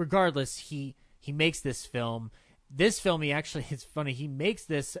regardless, he makes this film. This film, it's funny, he makes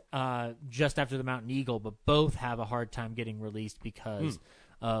this just after The Mountain Eagle, but both have a hard time getting released because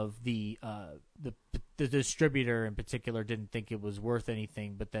of the distributor in particular didn't think it was worth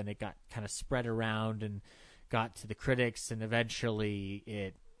anything, but then it got kind of spread around and got to the critics, and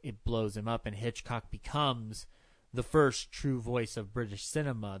eventually it blows him up, and Hitchcock becomes the first true voice of British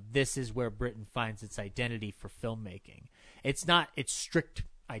cinema. This is where Britain finds its identity for filmmaking. It's not its strict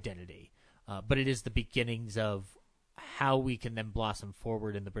identity, but it is the beginnings of how we can then blossom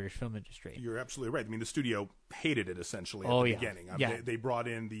forward in the British film industry. You're absolutely right. I mean, the studio hated it essentially at the beginning. They brought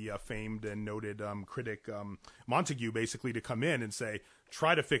in the famed and noted critic Montague basically to come in and say,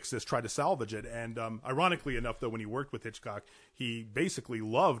 try to fix this, try to salvage it. And ironically enough, though, when he worked with Hitchcock, he basically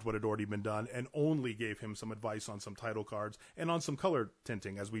loved what had already been done and only gave him some advice on some title cards and on some color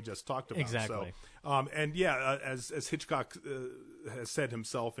tinting, as we just talked about. Exactly. So, as Hitchcock has said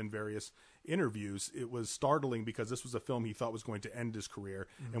himself in various interviews, it was startling because this was a film he thought was going to end his career,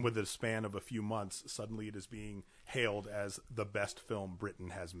 and with a span of a few months, suddenly it is being hailed as the best film Britain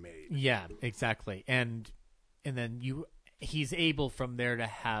has made. Yeah, exactly. And then he's able from there to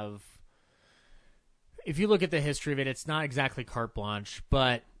have, if you look at the history of it, it's not exactly carte blanche,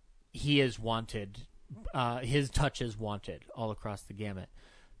 but he is wanted. His touch is wanted all across the gamut.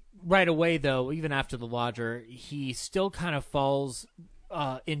 Right away, though, even after The Lodger, he still kind of falls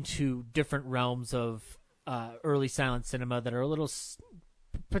into different realms of early silent cinema that are a little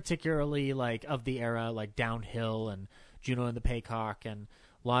particularly like of the era, like Downhill and Juno and the Paycock and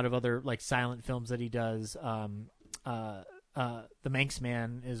a lot of other like silent films that he does. The Manx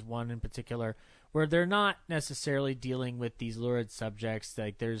Man is one in particular where they're not necessarily dealing with these lurid subjects.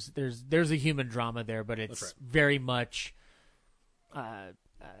 Like there's a human drama there, but it's very much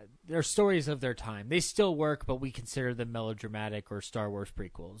they're stories of their time. They still work, but we consider them melodramatic or Star Wars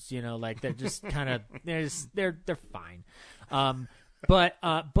prequels. You know, like they're just kind of they're fine. But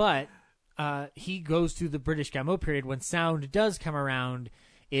he goes through the British Gameau period when sound does come around.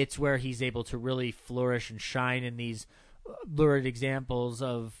 It's where he's able to really flourish and shine in these lurid examples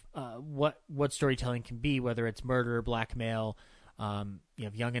of what storytelling can be, whether it's murder, blackmail,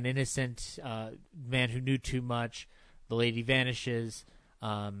 Young and Innocent, Man Who Knew Too Much, The Lady Vanishes.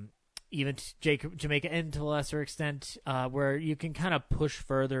 Even Jamaica, and to a lesser extent, where you can kind of push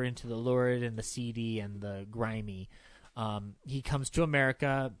further into the lurid and the seedy and the grimy. He comes to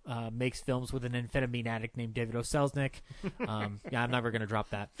America, makes films with an amphetamine addict named David O. Selznick. I'm never going to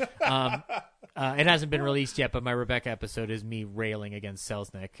drop that. It hasn't been released yet, but my Rebecca episode is me railing against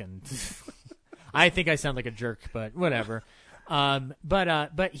Selznick, and I think I sound like a jerk, but whatever.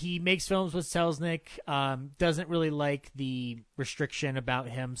 But he makes films with Selznick, doesn't really like the restriction about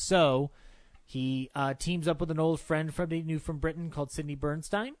him, so he teams up with an old friend from he knew from Britain called Sidney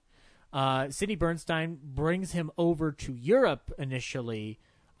Bernstein. Sidney Bernstein brings him over to Europe initially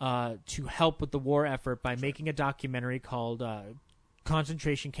to help with the war effort by making a documentary called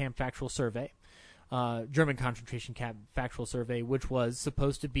Concentration Camp Factual Survey. German concentration camp factual survey, which was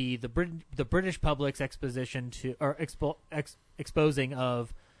supposed to be the British public's exposition to or exposing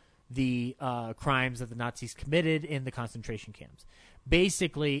of the crimes that the Nazis committed in the concentration camps.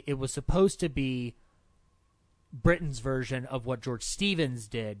 Basically, it was supposed to be Britain's version of what George Stevens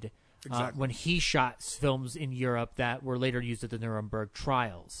did when he shot films in Europe that were later used at the Nuremberg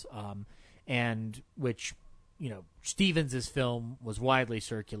trials, and which. Stevens' film was widely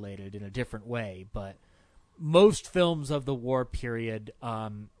circulated in a different way, but most films of the war period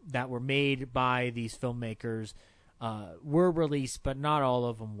that were made by these filmmakers were released, but not all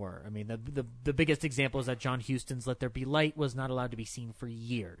of them were. I mean, the biggest example is that John Huston's Let There Be Light was not allowed to be seen for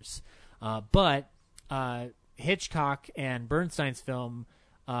years. But Hitchcock and Bernstein's film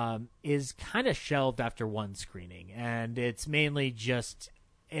is kind of shelved after one screening, and it's mainly just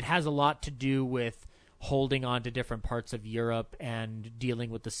it has a lot to do with holding on to different parts of Europe and dealing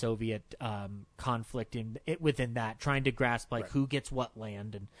with the Soviet conflict within that, trying to grasp who gets what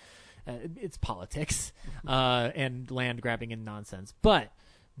land, and it's politics and land grabbing and nonsense. But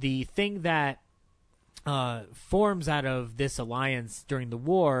the thing that forms out of this alliance during the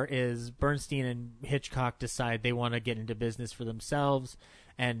war is Bernstein and Hitchcock decide they want to get into business for themselves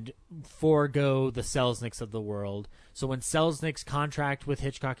and forego the Selznicks of the world. So when Selznick's contract with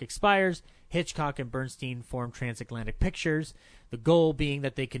Hitchcock expires, Hitchcock and Bernstein form Transatlantic Pictures, the goal being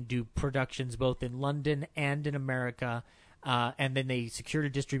that they can do productions both in London and in America. And then they secured a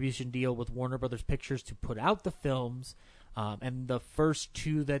distribution deal with Warner Brothers Pictures to put out the films. And the first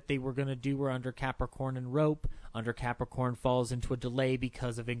two that they were going to do were Under Capricorn and Rope. Under Capricorn falls into a delay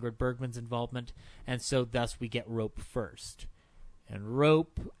because of Ingrid Bergman's involvement. And so thus we get Rope first. And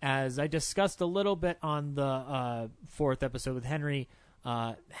Rope, as I discussed a little bit on the fourth episode with Henry,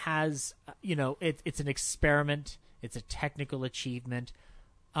 has, it's an experiment. It's a technical achievement.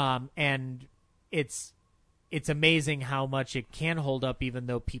 And it's amazing how much it can hold up, even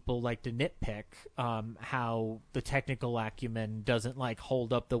though people like to nitpick how the technical acumen doesn't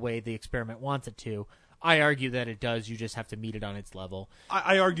hold up the way the experiment wants it to. I argue that it does. You just have to meet it on its level.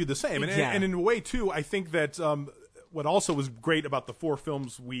 I argue the same. And in a way, too, I think that what also was great about the four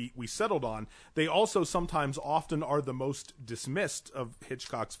films we settled on, they also sometimes often are the most dismissed of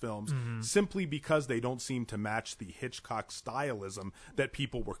Hitchcock's films simply because they don't seem to match the Hitchcock stylism that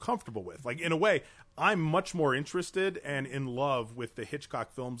people were comfortable with. In a way, I'm much more interested and in love with the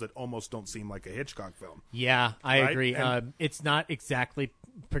Hitchcock films that almost don't seem like a Hitchcock film. Yeah, I agree. It's not exactly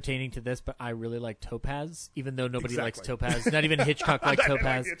pertaining to this, but I really like Topaz, even though nobody likes Topaz. Not even Hitchcock likes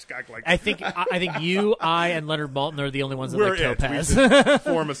Topaz. I think you, and Leonard Maltin are the only ones that like Topaz. We should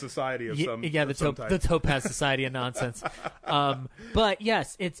form a society of some. Yeah, the Topaz Society of Nonsense. But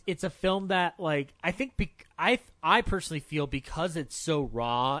yes, it's a film that I think I personally feel because it's so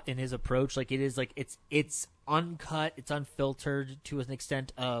raw in his approach, it's uncut, it's unfiltered to an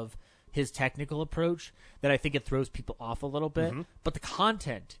extent of his technical approach that I think it throws people off a little bit. But the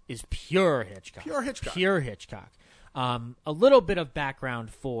content is pure Hitchcock. Pure Hitchcock. A little bit of background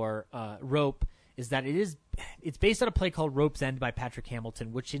for Rope is that it's based on a play called Rope's End by Patrick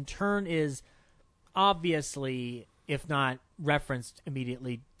Hamilton, which in turn is obviously, if not referenced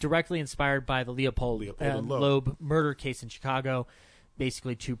immediately, directly inspired by the Leopold and Loeb murder case in Chicago.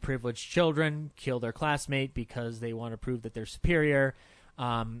 Basically, two privileged children kill their classmate because they want to prove that they're superior.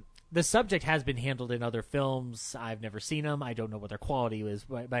 The subject has been handled in other films. I've never seen them. I don't know what their quality is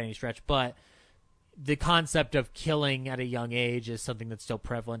by any stretch, but the concept of killing at a young age is something that's still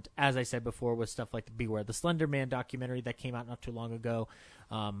prevalent. As I said before, with stuff like the Beware the Slender Man documentary that came out not too long ago,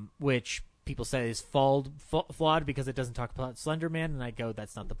 which people say is flawed because it doesn't talk about Slender Man, and I go,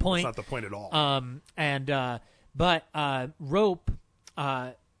 that's not the point. That's not the point at all. But Rope,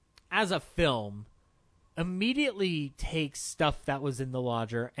 as a film, immediately takes stuff that was in The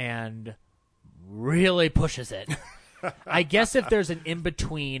Lodger and really pushes it. I guess if there's an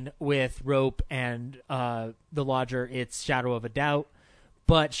in-between with Rope and The Lodger, it's Shadow of a Doubt.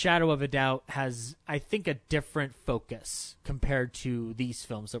 But Shadow of a Doubt has, I think, a different focus compared to these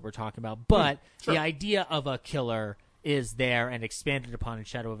films that we're talking about. But Sure. The idea of a killer is there and expanded upon in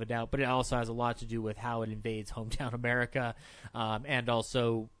Shadow of a Doubt. But it also has a lot to do with how it invades hometown America, and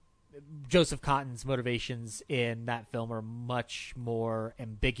also Joseph Cotton's motivations in that film are much more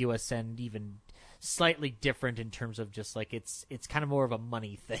ambiguous and even slightly different in terms of just it's kind of more of a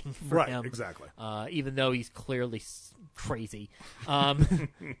money thing for him. Right, exactly. Even though he's clearly crazy.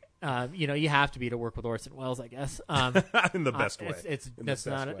 You have to be to work with Orson Welles, I guess. In the best way.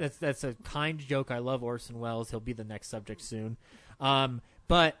 That's a kind joke. I love Orson Welles. He'll be the next subject soon.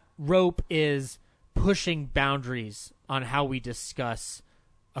 But Rope is pushing boundaries on how we discuss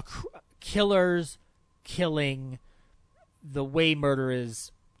killers killing, the way murder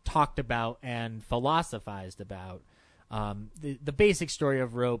is talked about and philosophized about. The basic story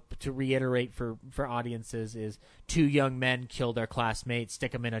of Rope, to reiterate for audiences, is two young men kill their classmates,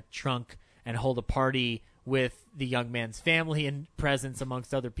 stick them in a trunk, and hold a party with the young man's family and presence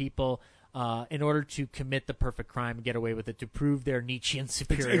amongst other people in order to commit the perfect crime and get away with it, to prove their Nietzschean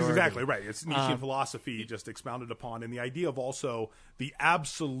superiority. Exactly right. It's Nietzschean philosophy just expounded upon, and the idea of also the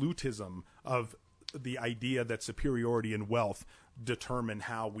absolutism of the idea that superiority and wealth determine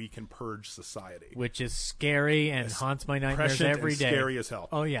how we can purge society. Which is scary and haunts my nightmares Prescient every and day. scary as hell.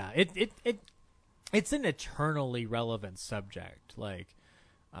 Oh yeah, it's an eternally relevant subject. Like,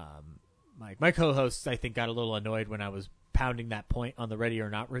 my co-hosts, I think, got a little annoyed when I was pounding that point on the Ready or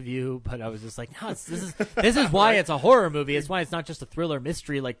Not review, but I was just like, no, this is why it's a horror movie. It's why it's not just a thriller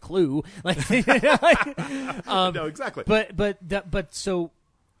mystery like Clue. Like, No, exactly. But so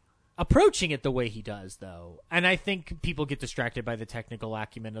approaching it the way he does, though, and I think people get distracted by the technical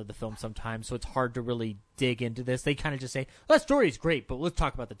acumen of the film sometimes, so it's hard to really dig into this. They kind of just say, well, that story's great, but let's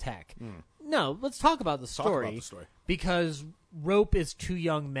talk about the tech. No, let's talk about the story. Because Rope is two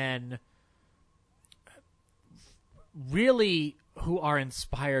young men really who are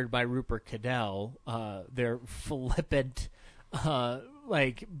inspired by Rupert Cadell, their flippant,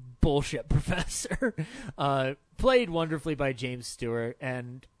 like, bullshit professor, played wonderfully by James Stewart,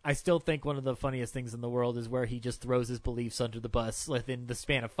 and I still think one of the funniest things in the world is where he just throws his beliefs under the bus within the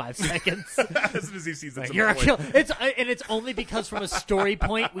span of 5 seconds. As soon as he sees like, you're a kill. It's only because from a story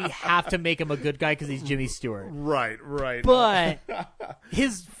point we have to make him a good guy because he's Jimmy Stewart. Right. But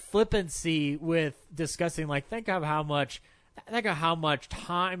his flippancy with discussing, like, think of how much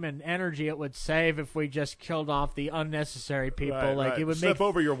time and energy it would save if we just killed off the unnecessary people. It would Step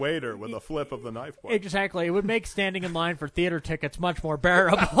over your waiter with a flip of the knife blade. Exactly. It would make standing in line for theater tickets much more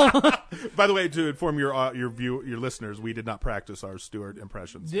bearable. By the way, to inform your listeners, we did not practice our Stewart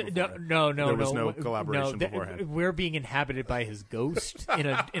impressions. No. There was no collaboration beforehand. We're being inhabited by his ghost in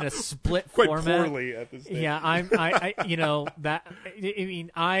a split Quite format. poorly at this stage. Yeah,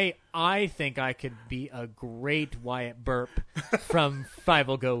 I think I could be a great Wyatt Burp from Five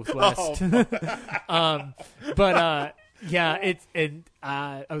Will Go West. I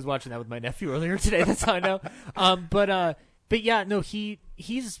was watching that with my nephew earlier today. That's how I know.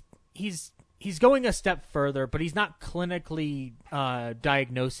 He's going a step further, but he's not clinically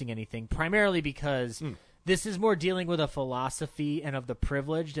diagnosing anything. Primarily because this is more dealing with a philosophy and of the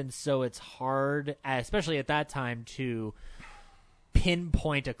privileged, and so it's hard, especially at that time, to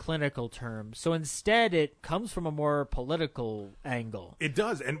pinpoint a clinical term. So instead it comes from a more political angle. It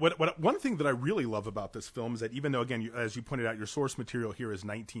does. And one thing that I really love about this film is that even though, again, as you pointed out, your source material here is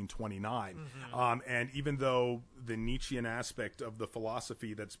 1929, and even though the Nietzschean aspect of the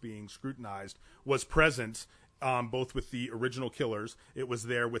philosophy that's being scrutinized was present both with the original killers, it was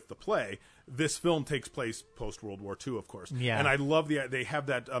there with the play. This film takes place post-World War II, of course. Yeah. And I love they have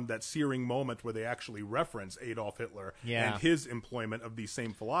that searing moment where they actually reference Adolf Hitler and his employment of these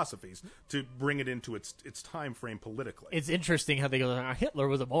same philosophies to bring it into its time frame politically. It's interesting how they go, Hitler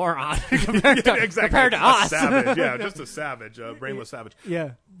was a moron compared to us. Savage, just a savage, brainless savage.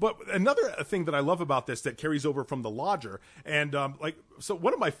 Yeah. But another thing that I love about this that carries over from The Lodger, and so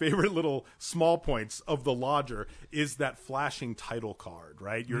one of my favorite little small points of The Lodger is that flashing title card,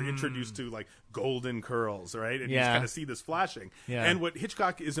 right? You're introduced to like golden curls, right? And you just kind of see this flashing. Yeah. And what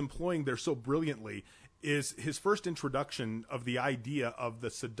Hitchcock is employing there so brilliantly is his first introduction of the idea of the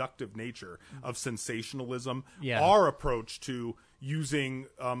seductive nature of sensationalism, our approach to using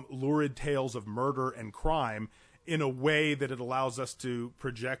lurid tales of murder and crime in a way that it allows us to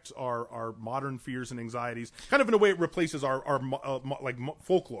project our modern fears and anxieties, kind of in a way it replaces our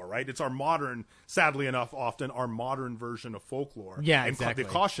folklore, right? It's our modern, sadly enough, often our modern version of folklore. Yeah, and exactly. the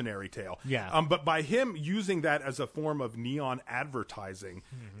cautionary tale. Yeah. But by him using that as a form of neon advertising,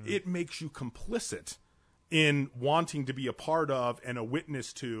 it makes you complicit in wanting to be a part of and a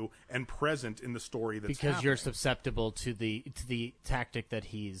witness to and present in the story that's happening. You're susceptible to the tactic that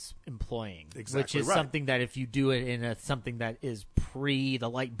he's employing, exactly, which is something that if you do it in something that is pre the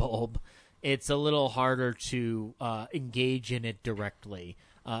light bulb, it's a little harder to engage in it directly.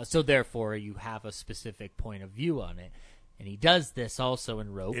 So therefore, you have a specific point of view on it. And he does this also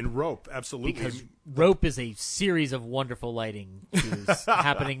in Rope. In Rope, absolutely. Because Rope is a series of wonderful lighting cues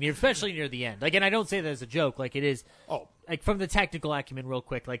happening, especially near the end. Like, and I don't say that as a joke. Like, it is. Like, from the technical acumen, real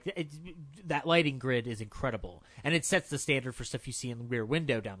quick. Like, that lighting grid is incredible, and it sets the standard for stuff you see in the Rear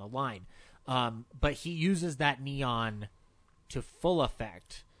Window down the line. But he uses that neon to full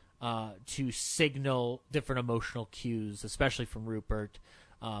effect to signal different emotional cues, especially from Rupert.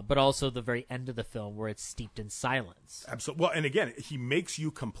 But also the very end of the film where it's steeped in silence. Absolutely. Well, and again, he makes you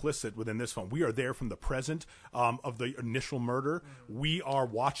complicit within this film. We are there from the present of the initial murder. We are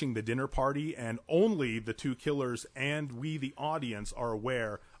watching the dinner party, and only the two killers and we, the audience, are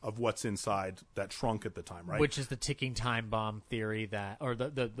aware of what's inside that trunk at the time, right? Which is the ticking time bomb theory or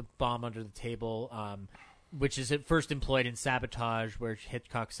the bomb under the table. which is at first employed in Sabotage, where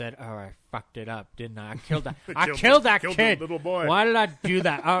Hitchcock said, "Oh, I fucked it up, didn't I? I killed that. I killed that kid. The little boy. Why did I do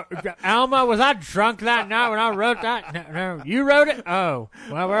that? Alma, was I drunk that night when I wrote that? No, you wrote it. Oh,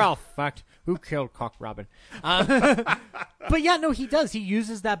 well, we're all fucked. Who killed Cock Robin?" But yeah, no, he does. He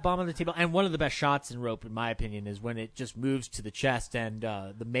uses that bomb on the table, and one of the best shots in Rope, in my opinion, is when it just moves to the chest, and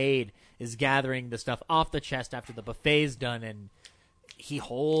the maid is gathering the stuff off the chest after the buffet's done, and he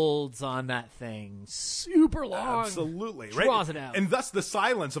holds on that thing super long. Absolutely. Draws Right? it out. And thus the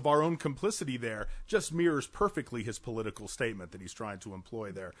silence of our own complicity there just mirrors perfectly his political statement that he's trying to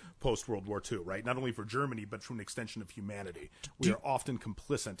employ there post-World War II, right? Not only for Germany, but from an extension of humanity. We are often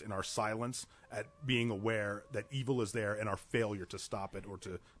complicit in our silence at being aware that evil is there and our failure to stop it or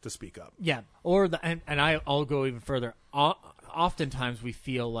to speak up. Yeah, or I'll go even further. Oftentimes we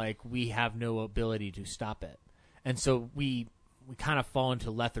feel like we have no ability to stop it, and so we kind of fall into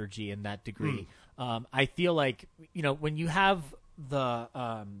lethargy in that degree. I feel like, when you have the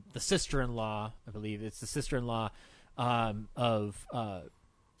sister-in-law, I believe it's the sister-in-law of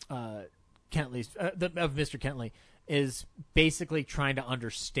Kentley's of Mr. Kentley, is basically trying to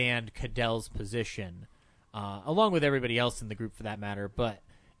understand Cadell's position, along with everybody else in the group for that matter, but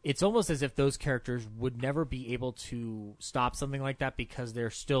it's almost as if those characters would never be able to stop something like that because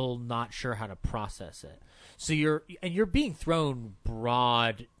they're still not sure how to process it. So you're being thrown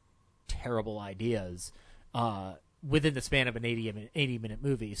broad, terrible ideas within the span of an 80-minute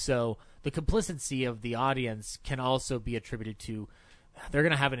movie. So the complicity of the audience can also be attributed to they're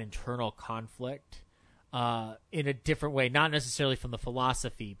going to have an internal conflict in a different way, not necessarily from the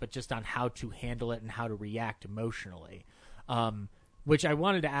philosophy, but just on how to handle it and how to react emotionally. Which I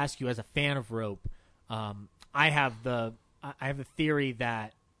wanted to ask you, as a fan of Rope, I have the theory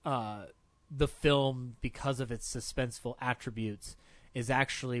that the film, because of its suspenseful attributes, is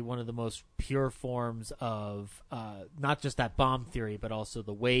actually one of the most pure forms of not just that bomb theory, but also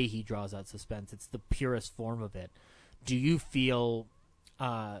the way he draws out suspense. It's the purest form of it. Do you feel,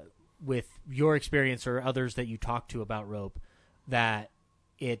 with your experience or others that you talk to about Rope, that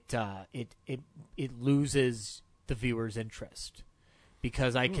it loses the viewer's interest?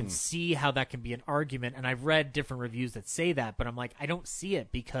 Because I can see how that can be an argument, and I've read different reviews that say that, but I'm like, I don't see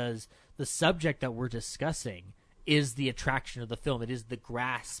it, because the subject that we're discussing is the attraction of the film. It is the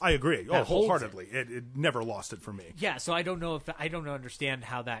grasp. I agree. that holds Wholeheartedly. It never lost it for me. Yeah, so I don't understand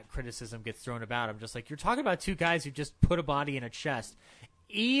how that criticism gets thrown about. I'm just like, you're talking about two guys who just put a body in a chest.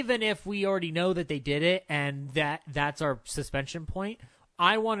 Even if we already know that they did it and that's our suspension point,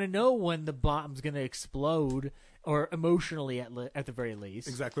 I want to know when the bomb's going to explode, or emotionally at the very least.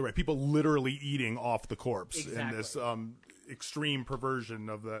 Exactly right. People literally eating off the corpse in Exactly. this extreme perversion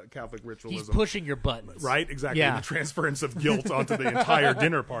of the Catholic ritualism. He's pushing your buttons. Right, exactly. Yeah. The transference of guilt onto the entire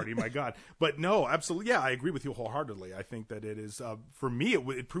dinner party. My God. But no, absolutely. Yeah, I agree with you wholeheartedly. I think that it is, for me,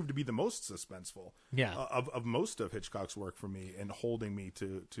 it proved to be the most suspenseful of most of Hitchcock's work for me, in holding me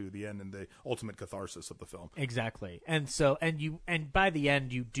to the end and the ultimate catharsis of the film. Exactly. And so, and by the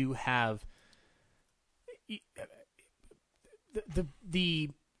end, you do have the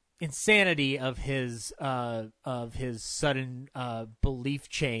insanity of his sudden belief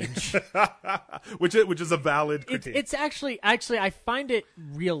change, which is a valid critique. It's actually I find it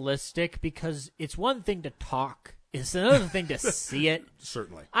realistic, because it's one thing to talk, it's another thing to see it.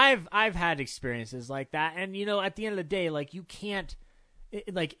 Certainly, I've had experiences like that, and at the end of the day, like, you can't,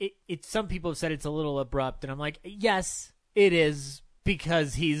 some people have said it's a little abrupt, and I'm like, yes, it is,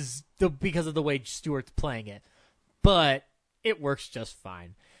 because because of the way Stewart's playing it, but it works just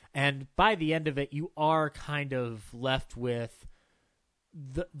fine. And by the end of it, you are kind of left with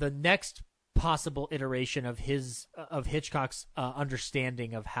the next possible iteration of Hitchcock's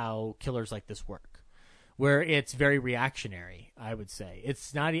understanding of how killers like this work, where it's very reactionary. I would say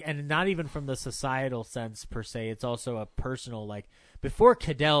it's not even from the societal sense per se. It's also a personal, like, before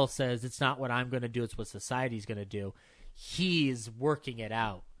Cadell says it's not what I'm going to do, it's what society's going to do. He's working it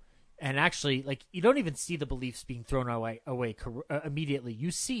out. And actually, like, you don't even see the beliefs being thrown away immediately.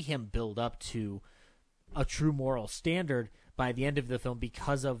 You see him build up to a true moral standard by the end of the film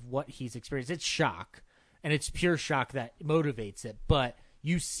because of what he's experienced. It's shock, and it's pure shock that motivates it. But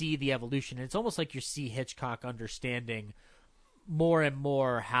you see the evolution. And it's almost like you see Hitchcock understanding more and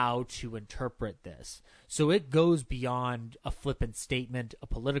more how to interpret this. So it goes beyond a flippant statement, a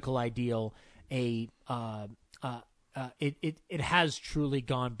political ideal, it has truly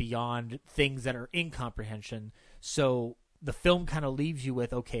gone beyond things that are incomprehension. So the film kind of leaves you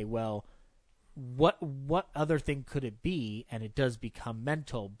with, okay, well, what other thing could it be? And it does become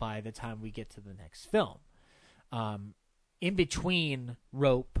mental by the time we get to the next film. In between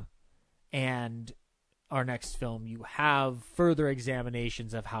Rope and our next film, you have further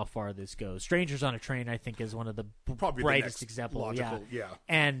examinations of how far this goes. Strangers on a Train, I think, is one of the Probably brightest the next examples. logical, yeah.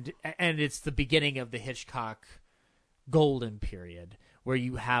 And it's the beginning of the Hitchcock golden period where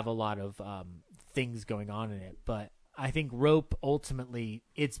you have a lot of things going on in it. But I think Rope, ultimately,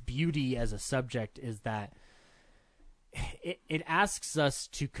 its beauty as a subject is that it asks us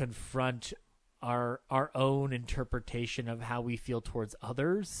to confront our own interpretation of how we feel towards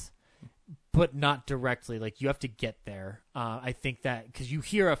others, but not directly. Like, you have to get there. I think that because you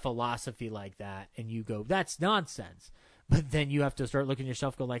hear a philosophy like that and you go, that's nonsense. But then you have to start looking at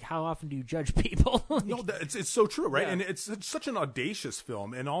yourself, go like, how often do you judge people? No, it's so true, right? Yeah. And it's such an audacious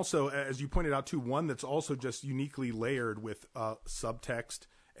film. And also, as you pointed out, too, one that's also just uniquely layered with subtext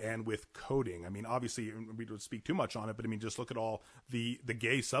and with coding. I mean, obviously, we don't speak too much on it, but I mean, just look at all the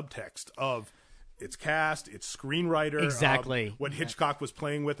gay subtext of its cast, its screenwriter, exactly what Hitchcock was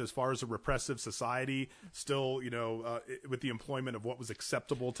playing with as far as a repressive society, still, with the employment of what was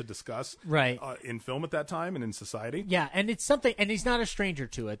acceptable to discuss, right, in film at that time and in society. Yeah, and it's something, and he's not a stranger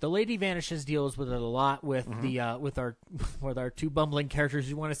to it. The Lady Vanishes deals with it a lot with the with our two bumbling characters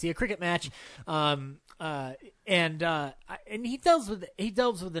who want to see a cricket match, and he delves with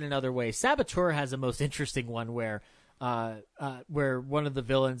it in another way. Saboteur has the most interesting one where one of the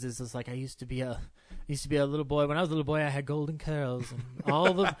villains is just like, I used to be a little boy. When I was a little boy, I had golden curls, and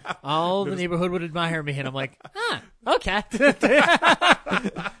all the neighborhood would admire me. And I'm like, okay,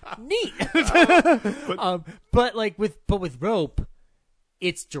 neat. But with Rope,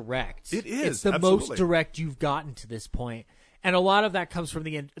 it's direct. It is. It's the absolutely. most direct you've gotten to this point, and a lot of that comes from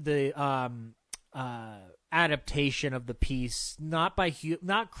the adaptation of the piece, not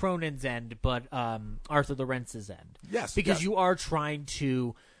Cronin's end, but Arthur Lawrence's end. Yes, because you are trying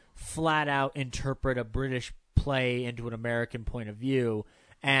to flat out interpret a British play into an American point of view,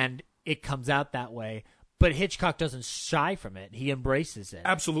 and it comes out that way. But Hitchcock doesn't shy from it. He embraces it.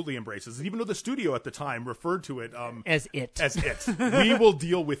 Absolutely embraces it. Even though the studio at the time referred to it as it. We will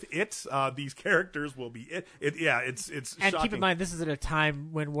deal with it. These characters will be it. It's and shocking. keep in mind, this is at a time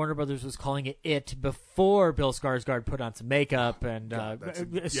when Warner Brothers was calling it before Bill Skarsgård put on some makeup and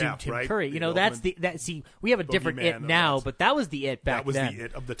assumed Tim Curry. We have a different it now, but that was the it back then. That was the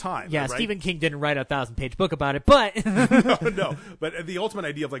it of the time. Yeah, right? Stephen King didn't write a 1,000-page book about it, but no. But the ultimate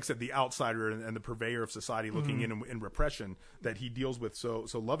idea of, like I said, the outsider and the purveyor of society looking in repression that he deals with so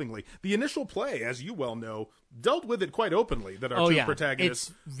lovingly. The initial play, as you well know, dealt with it quite openly, that our two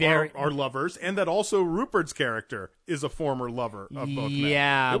protagonists are lovers, and that also Rupert's character is a former lover of both men.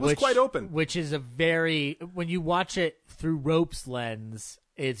 Yeah, it was quite open. Which is when you watch it through Rope's lens,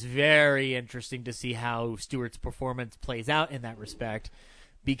 it's very interesting to see how Stewart's performance plays out in that respect,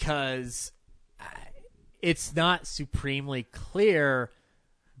 because it's not supremely clear,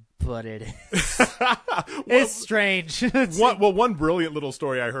 but it is. It's strange. One brilliant little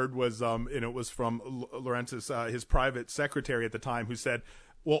story I heard was, and it was from Lawrence's his private secretary at the time, who said,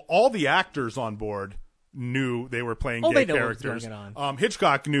 "Well, all the actors on board knew they were playing gay characters. What was going on.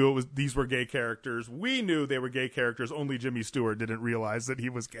 Hitchcock knew these were gay characters. We knew they were gay characters. Only Jimmy Stewart didn't realize that he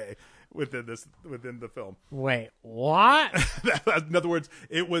was gay within the film." Wait, what? In other words,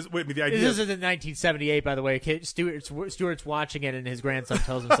 it was the idea. This is in 1978, by the way. Stewart's watching it, and his grandson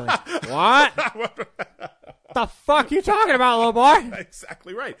tells him something. What? The fuck you talking about, little boy?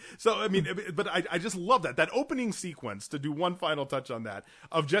 Exactly right. So, I mean, but I just love that opening sequence, to do one final touch on that,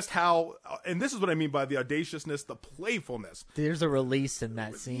 of just how, and this is what I mean by the audaciousness, the playfulness. There's a release in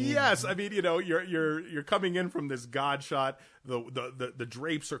that scene. Yes, I mean, you're coming in from this God shot. The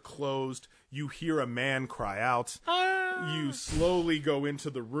drapes are closed. You hear a man cry out. You slowly go into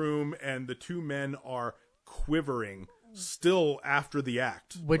the room, and the two men are quivering still after the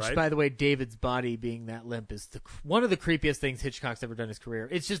act. Which, right? by the way, David's body being that limp is one of the creepiest things Hitchcock's ever done in his career.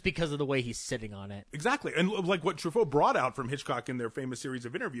 It's just because of the way he's sitting on it. Exactly. And like what Truffaut brought out from Hitchcock in their famous series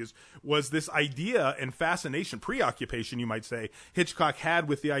of interviews was this idea and fascination, preoccupation, you might say, Hitchcock had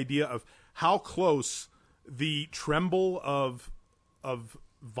with the idea of how close the tremble of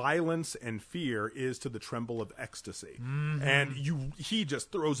violence and fear is to the tremble of ecstasy. Mm-hmm. And he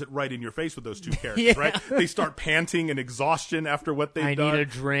just throws it right in your face with those two characters, right? They start panting in exhaustion after what they've done. I need a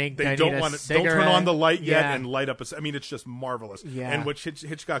drink. They don't turn on the light yet and light up I mean, it's just marvelous. Yeah. And what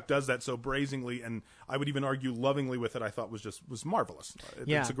Hitchcock does that so brazenly, and I would even argue lovingly with it, I thought was marvelous.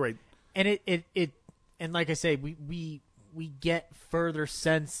 It's a great. And it and like I say, we get further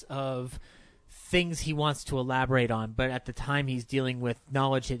sense of things he wants to elaborate on, but at the time he's dealing with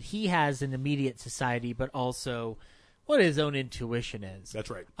knowledge that he has in immediate society, but also what his own intuition is. That's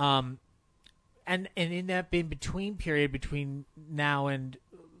right. And in that in between period between now and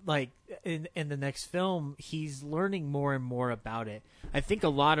like in the next film, he's learning more and more about it. I think a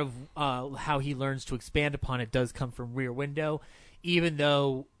lot of how he learns to expand upon it does come from Rear Window, even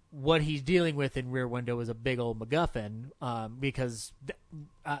though what he's dealing with in Rear Window is a big old MacGuffin, because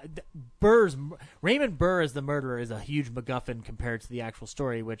Raymond Burr as the murderer is a huge MacGuffin compared to the actual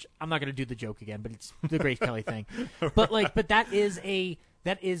story, which I'm not going to do the joke again, but it's the Grace Kelly thing. But that is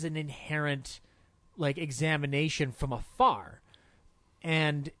an inherent like examination from afar.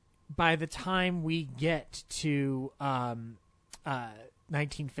 And by the time we get to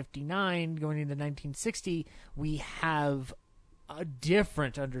 1959, going into 1960, we have a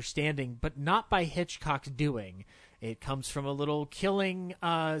different understanding, but not by Hitchcock's doing. It comes from a little killing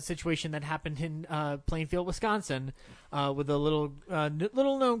situation that happened in Plainfield, Wisconsin, with a little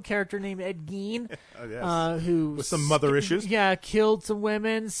known character named Ed Gein, Yes. who With some mother issues. Yeah, killed some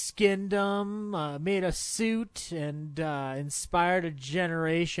women, skinned them, made a suit, and inspired a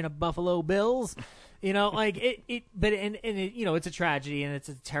generation of Buffalo Bills. You know, like it. But you know, it's a tragedy and it's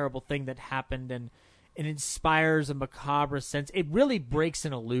a terrible thing that happened, and it inspires a macabre sense. It really breaks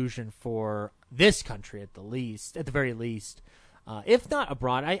an illusion for this country, at the very least, if not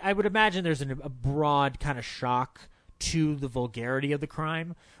abroad. I would imagine there's a broad kind of shock to the vulgarity of the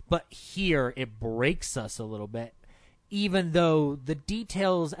crime, but here it breaks us a little bit, even though the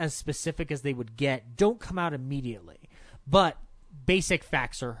details, as specific as they would get, don't come out immediately. But basic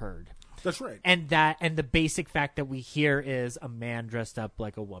facts are heard. That's right. And the basic fact that we hear is a man dressed up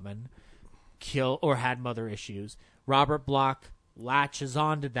like a woman had mother issues. Robert Bloch latches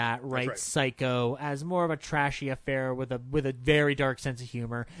onto that, writes right. Psycho as more of a trashy affair with a very dark sense of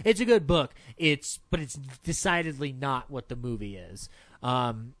humor. It's a good book. But it's decidedly not what the movie is.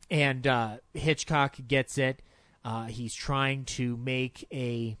 And Hitchcock gets it. He's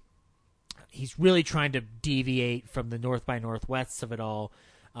really trying to deviate from the North by Northwests of it all.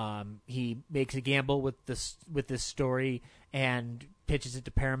 He makes a gamble with this story and pitches it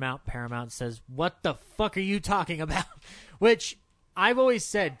to Paramount. Paramount says, "What the fuck are you talking about?" Which I've always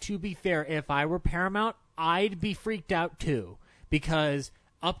said, to be fair, if I were Paramount, I'd be freaked out too, because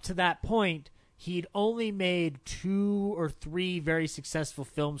up to that point, he'd only made 2 or 3 very successful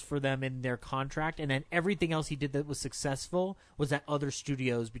films for them in their contract, and then everything else he did that was successful was at other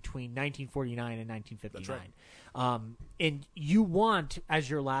studios between 1949 and 1959. That's right. And you want, as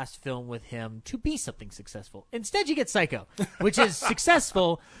your last film with him, to be something successful. Instead, you get Psycho, which is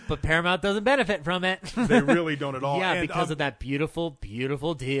successful, but Paramount doesn't benefit from it. They really don't at all. Yeah, And, because of that beautiful,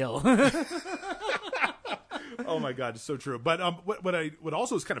 beautiful deal. Oh my God, it's so true. But what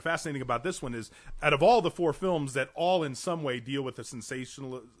also is kind of fascinating about this one is, out of all the 4 films that all in some way deal with a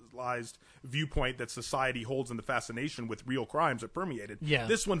sensationalized viewpoint that society holds in the fascination with real crimes that permeated, yeah,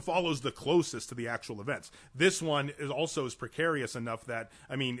 this one follows the closest to the actual events. This one is also precarious enough that,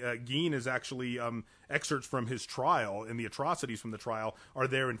 I mean, Gein is actually excerpts from his trial, and the atrocities from the trial are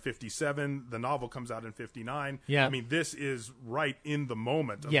there in 57. The novel comes out in 59. Yeah. I mean, this is right in the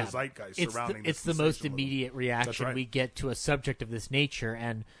moment of the zeitgeist surrounding it's the most immediate reaction right. we get to a subject of this nature.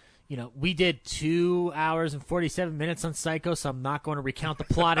 And you know, we did 2 hours and 47 minutes on Psycho, so I'm not going to recount the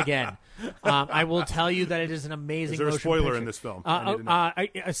plot again. I will tell you that it is an amazing. Is there a motion spoiler picture. in this film?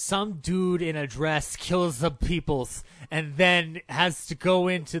 Some dude in a dress kills the peoples and then has to go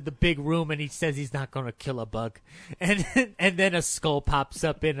into the big room, and he says he's not going to kill a bug, and then a skull pops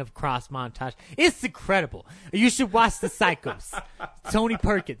up in a cross montage. It's incredible. You should watch The Psychos. Tony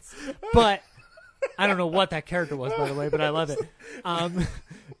Perkins, but. I don't know what that character was, by the way, but I love it.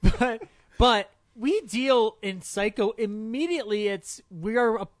 But we deal in Psycho immediately.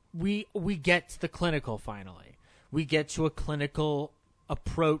 We get to the clinical finally. We get to a clinical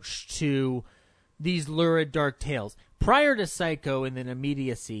approach to these lurid dark tales. Prior to Psycho, in an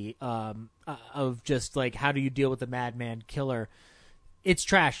immediacy of just like, how do you deal with the madman killer? It's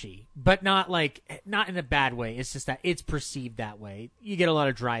trashy, but not in a bad way. It's just that it's perceived that way. You get a lot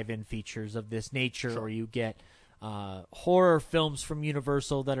of drive-in features of this nature, or you get horror films from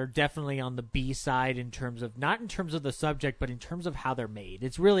Universal that are definitely on the B side not in terms of the subject, but in terms of how they're made.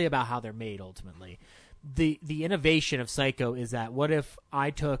 It's really about how they're made ultimately. The innovation of Psycho is that, what if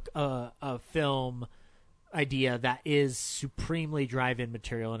I took a film idea that is supremely drive-in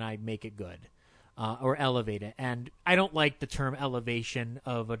material and I make it good? Or elevate it. And I don't like the term elevation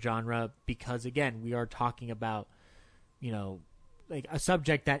of a genre because, again, we are talking about, you know, like a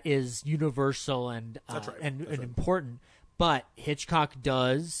subject that is universal and important. But Hitchcock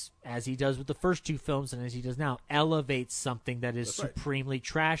does, as he does with the first 2 films and as he does now, elevates something that is supremely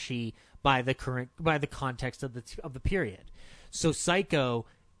trashy by the context of the period. So Psycho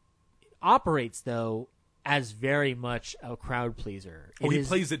operates, though, as very much a crowd pleaser. He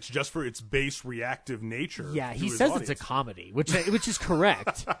plays it just for its base reactive nature. Yeah, he his says audience. it's a comedy, which is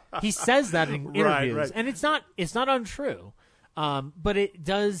correct. He says that in interviews, right. and it's not untrue. But it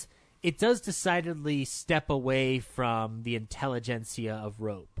does decidedly step away from the intelligentsia of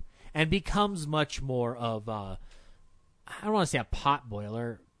Rope and becomes much more of a, I don't want to say a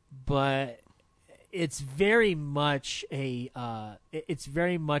potboiler, but it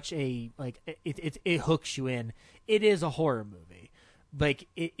hooks you in. It is a horror movie. Like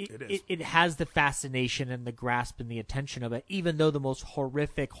it has the fascination and the grasp and the attention of it, even though the most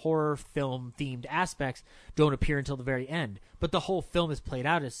horrific horror film themed aspects don't appear until the very end. But the whole film is played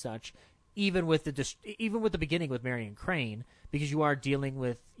out as such, even with the beginning with Marion Crane, because you are dealing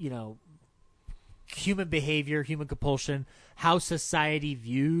with, human behavior, human compulsion, how society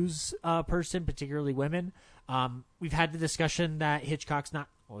views a person, particularly women. We've had the discussion that Hitchcock's not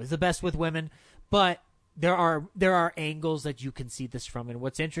always the best with women, but there are angles that you can see this from. And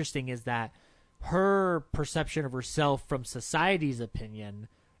what's interesting is that her perception of herself from society's opinion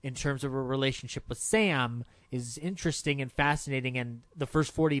in terms of her relationship with Sam is interesting and fascinating. And the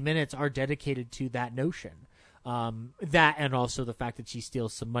first 40 minutes are dedicated to that notion. That and also the fact that she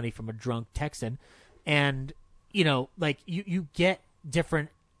steals some money from a drunk Texan. And, you get different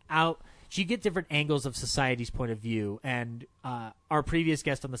you get different angles of society's point of view. And our previous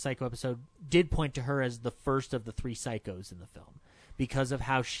guest on the Psycho episode did point to her as the first of the 3 psychos in the film because of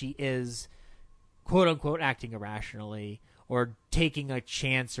how she is, quote unquote, acting irrationally or taking a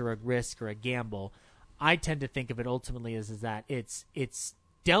chance or a risk or a gamble. I tend to think of it ultimately as that it's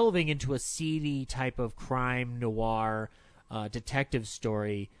delving into a seedy type of crime noir detective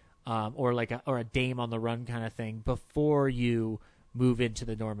story, or a Dame on the Run kind of thing before you move into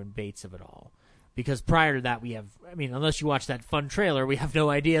the Norman Bates of it all. Because prior to that, unless you watch that fun trailer, we have no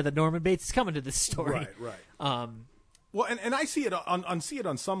idea that Norman Bates is coming to this story. Right. Well, and I see it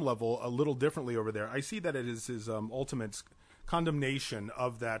on some level a little differently over there. I see that it is his ultimate condemnation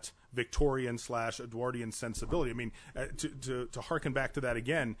of that Victorian/Edwardian sensibility. I mean, to harken back to that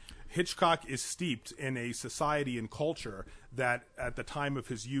again, Hitchcock is steeped in a society and culture that at the time of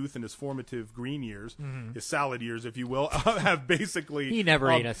his youth and his formative green years, his salad years, if you will, have basically... He never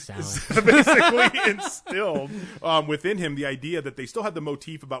ate a salad. Basically instilled within him the idea that they still had the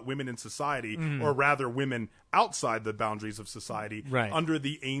motif about women in society, or rather women outside the boundaries of society, right, under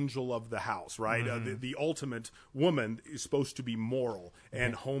the angel of the house, right? The ultimate woman is supposed to be moral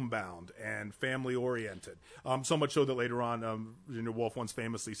and homebound and family-oriented. So much so that later on, Virginia Woolf once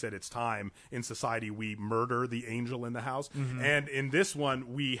famously said, it's time in society we murder the angel in the house. And in this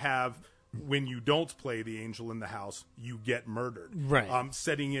one, we have, when you don't play the angel in the house, you get murdered. Right.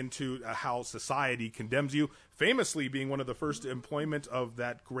 Setting into how society condemns you. Famously being one of the first employment of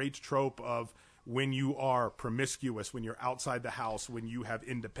that great trope of when you are promiscuous, when you're outside the house, when you have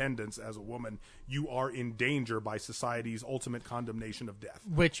independence as a woman, you are in danger by society's ultimate condemnation of death.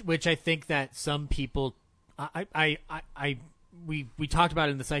 Which I think that some people, we talked about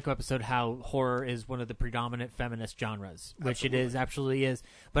in the Psycho episode how horror is one of the predominant feminist genres, which it is, absolutely is.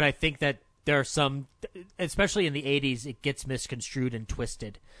 But I think that there are some, especially in the 80s, it gets misconstrued and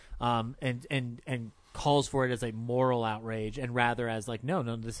twisted, and calls for it as a moral outrage, and rather as like, no,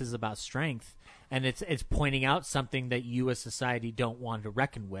 this is about strength. And it's pointing out something that you as society don't want to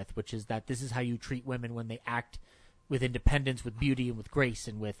reckon with, which is that this is how you treat women when they act with independence, with beauty, and with grace,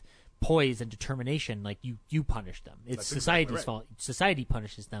 and with poise and determination. Like you punish them. It's society's fault. Society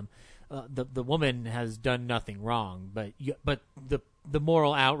punishes them. The woman has done nothing wrong, but the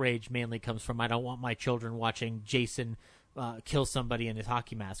moral outrage mainly comes from, I don't want my children watching Jason kill somebody in his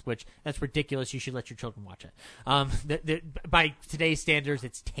hockey mask, which that's ridiculous. You should let your children watch it. By today's standards,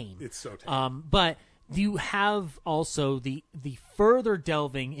 it's tame. It's so tame. But you have also the further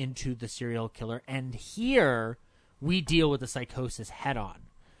delving into the serial killer, and here we deal with the psychosis head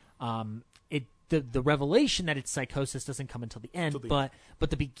on. The revelation that it's psychosis doesn't come until the end, but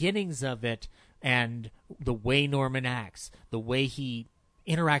the beginnings of it and the way Norman acts, the way he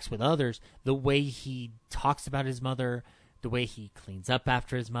interacts with others, the way he talks about his mother, the way he cleans up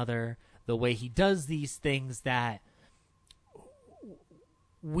after his mother, the way he does these things that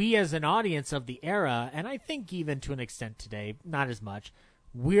we as an audience of the era, and I think even to an extent today, not as much,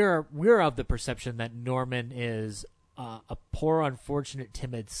 we're of the perception that Norman is a poor, unfortunate,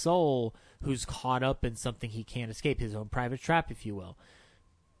 timid soul who's caught up in something he can't escape, his own private trap, if you will.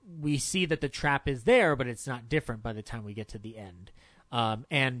 We see that the trap is there, but it's not different by the time we get to the end.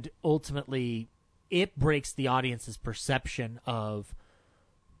 And ultimately, it breaks the audience's perception of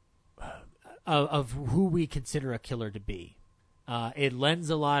who we consider a killer to be. It lends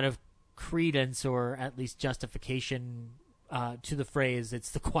a lot of credence or at least justification to the phrase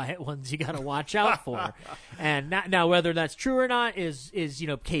 "it's the quiet ones you got to watch out for." And now whether that's true or not is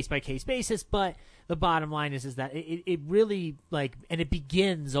case by case basis, but the bottom line is that it really and it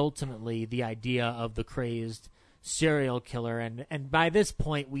begins ultimately the idea of the crazed serial killer, and by this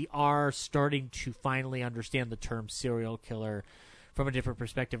point we are starting to finally understand the term serial killer from a different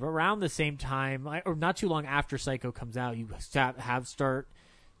perspective. Around the same time, or not too long after Psycho comes out, you have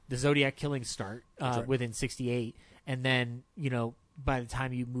the Zodiac killings start right. within 1968, and then by the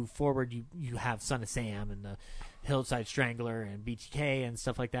time you move forward, you have Son of Sam and the Hillside Strangler and BTK and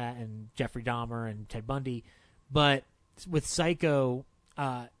stuff like that, and Jeffrey Dahmer and Ted Bundy. But with Psycho,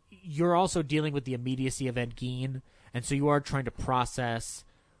 you're also dealing with the immediacy of Ed Gein, and so you are trying to process,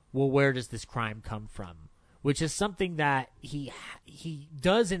 well, where does this crime come from? Which is something that he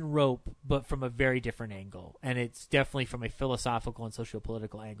does in Rope, but from a very different angle, and it's definitely from a philosophical and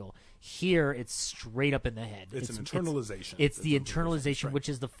socio-political angle. Here, it's straight up in the head. It's an internalization. It's the internalization, right. Which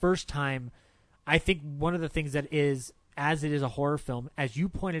is the first time. I think one of the things that is, as it is a horror film, as you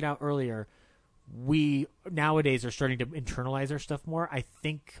pointed out earlier, we nowadays are starting to internalize our stuff more. I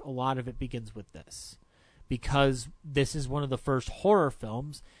think a lot of it begins with this, because this is one of the first horror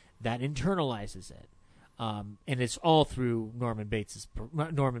films that internalizes it. And it's all through Norman Bates as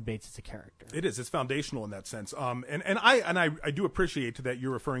a character. It is. It's foundational in that sense. And I do appreciate that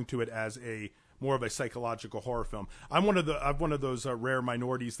you're referring to it as more of a psychological horror film. I'm one of those rare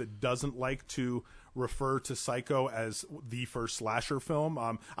minorities that doesn't like to refer to Psycho as the first slasher film.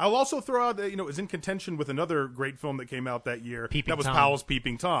 I'll also throw out that, is in contention with another great film that came out that year. Peeping that was Tom. Powell's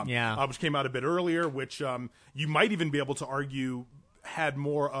Peeping Tom. Yeah. Which came out a bit earlier, which you might even be able to argue had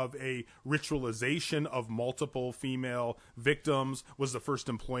more of a ritualization of multiple female victims, was the first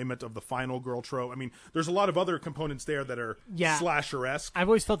employment of the final girl trope. I mean, there's a lot of other components there that are slasher-esque. I've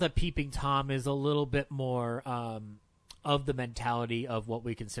always felt that Peeping Tom is a little bit more of the mentality of what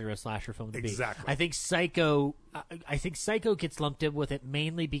we consider a slasher film to be. Exactly. I think Psycho gets lumped in with it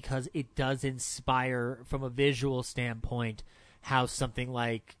mainly because it does inspire, from a visual standpoint, how something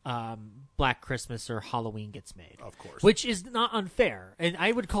like Black Christmas or Halloween gets made. Of course. Which is not unfair. And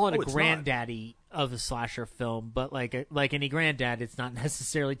I would call it a it's granddaddy of a slasher film, but like any granddad, it's not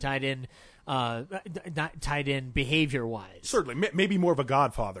necessarily tied in behavior-wise. Certainly. Maybe more of a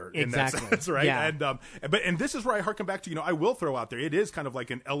Godfather in that sense, right? Yeah. And this is where I harken back to, I will throw out there, it is kind of like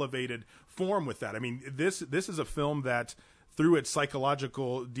an elevated form with that. I mean, this is a film that, through its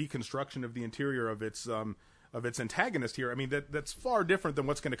psychological deconstruction of the interior of its antagonist here, I mean, that's far different than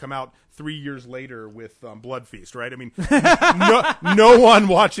what's going to come out 3 years later with Blood Feast, right? I mean, no one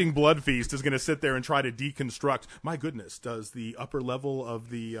watching Blood Feast is going to sit there and try to deconstruct, my goodness, does the upper level of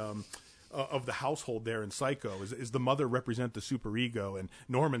the household there in Psycho, is the mother represent the superego, and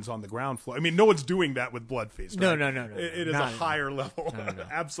Norman's on the ground floor? I mean, no one's doing that with Blood Feast, right? No. It is a higher level,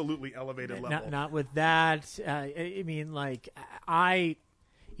 absolutely elevated level. Not with that. I mean,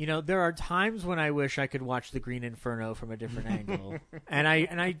 there are times when I wish I could watch The Green Inferno from a different angle, and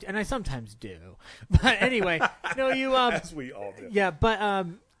I sometimes do. But anyway, as we all do. Yeah, but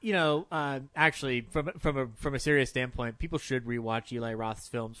actually, from a serious standpoint, people should rewatch Eli Roth's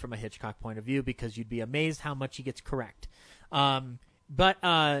films from a Hitchcock point of view, because you'd be amazed how much he gets correct.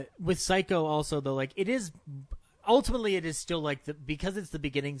 But with Psycho also, though, it is ultimately, it is still because it's the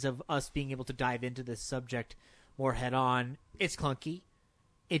beginnings of us being able to dive into this subject more head on. It's clunky.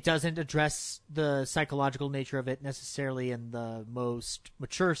 It doesn't address the psychological nature of it necessarily in the most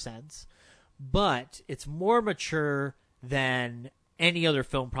mature sense, but it's more mature than any other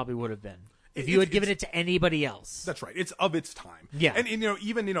film probably would have been if you had given it to anybody else. That's right. It's of its time. Yeah. And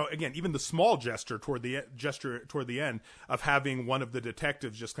even the small gesture toward the end of having one of the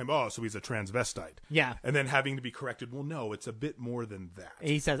detectives just claim, oh, so he's a transvestite. Yeah. And then having to be corrected, well, no, it's a bit more than that.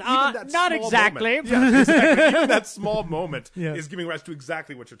 He says, that not exactly. Yeah, exactly. Even that small moment Yeah. is giving rise to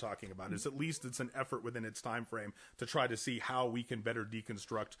exactly what you're talking about. It's an effort within its time frame to try to see how we can better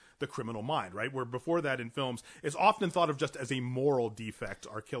deconstruct the criminal mind, right? Where before that in films, it's often thought of just as a moral defect,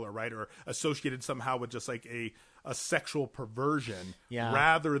 our killer, right? Or associated somehow with just like a sexual perversion,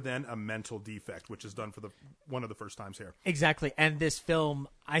 rather than a mental defect, which is done for one of the first times here. Exactly. And this film,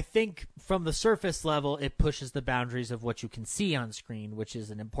 I think from the surface level, it pushes the boundaries of what you can see on screen, which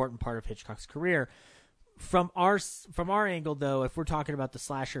is an important part of Hitchcock's career. From our angle, though, if we're talking about the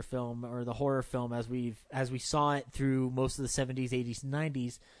slasher film or the horror film as we saw it through most of the 70s, 80s, and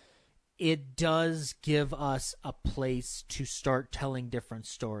 90s, it does give us a place to start telling different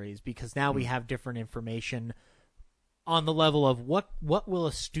stories, because now we have different information on the level of what will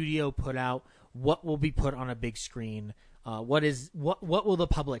a studio put out, what will be put on a big screen, What will the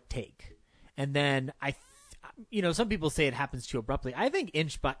public take? And then some people say it happens too abruptly. I think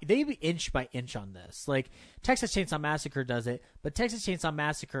inch by inch on this. Like Texas Chainsaw Massacre does it, but Texas Chainsaw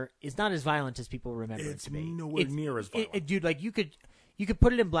Massacre is not as violent as people remember it to be. It's nowhere near as violent. Dude, like you could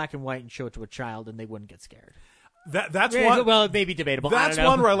put it in black and white and show it to a child and they wouldn't get scared. That's one. Well, it may be debatable. That's I don't know.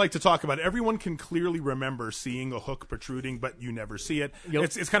 one where I like to talk about. Everyone can clearly remember seeing a hook protruding, but you never see it. Yep.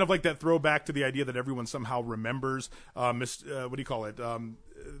 It's kind of like that throwback to the idea that everyone somehow remembers. What do you call it?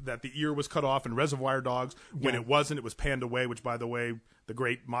 That the ear was cut off in Reservoir Dogs when it wasn't. It was panned away. Which, by the way, the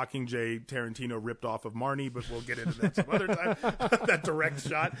great Mockingjay Tarantino ripped off of Marnie, but we'll get into that some other time. That direct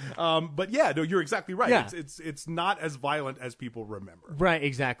shot. But yeah, no, you're exactly right. Yeah. It's not as violent as people remember. Right,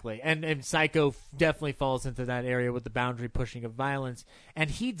 exactly. And Psycho definitely falls into that area with the boundary pushing of violence.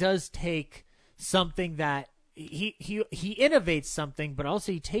 And he does take something that he innovates something, but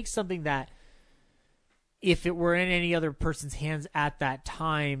also he takes something that if it were in any other person's hands at that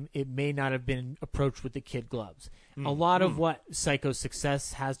time, it may not have been approached with the kid gloves. A lot of what Psycho's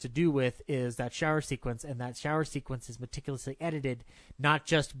success has to do with is that shower sequence, and that shower sequence is meticulously edited, not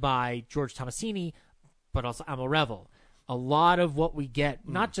just by George Tomasini, but also Amo Revel. A lot of what we get,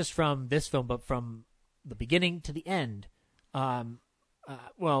 not just from this film, but from the beginning to the end,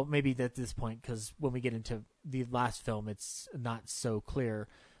 well, maybe at this point, because when we get into the last film, it's not so clear,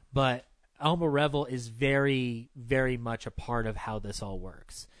 but Amo Revel is very, very much a part of how this all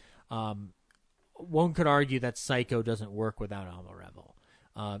works. One could argue that Psycho doesn't work without Amo Revel.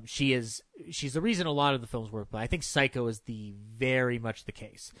 She's the reason a lot of the films work, but I think Psycho is very much the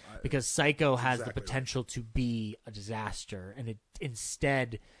case because Psycho has the potential to be a disaster, and it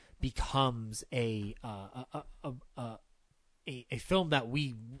instead becomes a film that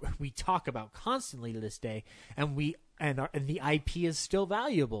we talk about constantly to this day, and the IP is still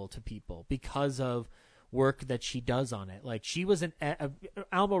valuable to people because of work that she does on it. Like she was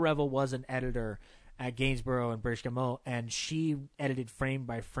Amo Revel was an editor at Gainsborough and British Gameau, and she edited frame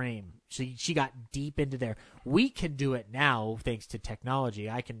by frame. She got deep into there. We can do it now thanks to technology.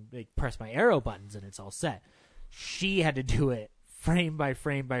 I can press my arrow buttons and it's all set. She had to do it frame by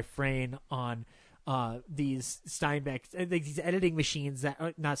frame by frame on these Steinbeck, these editing machines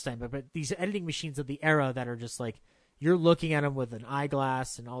that not Steinbeck, but these editing machines of the era that are just like you're looking at them with an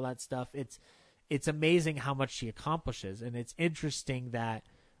eyeglass and all that stuff. It's amazing how much she accomplishes, and it's interesting that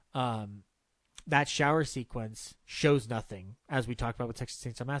that shower sequence shows nothing, as we talked about with Texas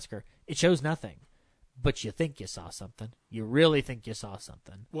Chainsaw Massacre. It shows nothing, but you think you saw something. You really think you saw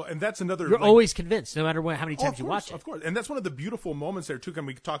something. Well, and that's another. You're always convinced, no matter how many times you watch it. Of course, and that's one of the beautiful moments there too. Can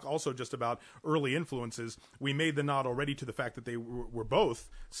we talk also just about early influences? We made the nod already to the fact that they were both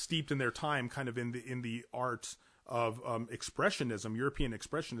steeped in their time, kind of in the art of expressionism, European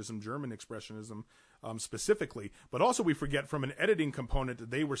expressionism, German expressionism specifically. But also we forget from an editing component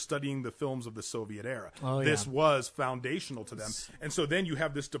that they were studying the films of the Soviet era. This was foundational to them. And so then you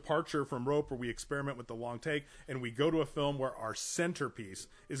have this departure from Rope where we experiment with the long take and we go to a film where our centerpiece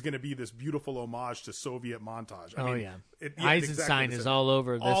is going to be this beautiful homage to Soviet montage. Eisenstein is all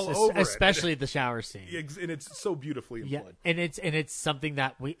over this, especially the shower scene. And it's so beautifully employed. And it's something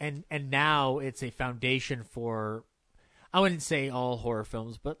that and now it's a foundation for, I wouldn't say all horror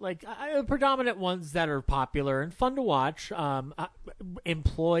films, but like predominant ones that are popular and fun to watch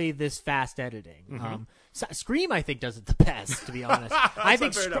employ this fast editing. Scream, I think, does it the best, to be honest. I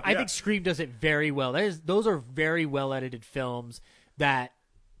think Scream does it very well. Those are very well edited films that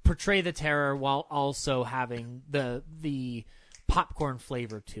portray the terror while also having the popcorn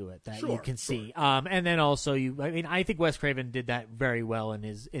flavor to it that you can see. And then also I think Wes Craven did that very well in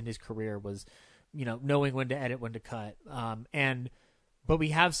his career, was knowing when to edit, when to cut. But we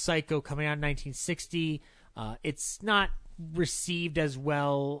have Psycho coming out in 1960. It's not received as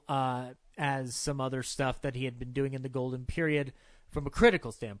well as some other stuff that he had been doing in the Golden Period from a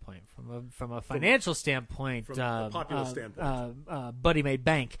critical standpoint, from a financial standpoint, from a popular standpoint. Buddy made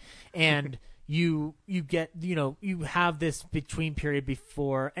bank. And you get, you have this between period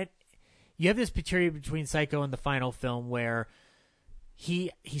before, and you have this period between Psycho and the final film where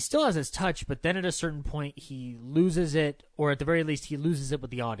he still has his touch, but then at a certain point he loses it, or at the very least he loses it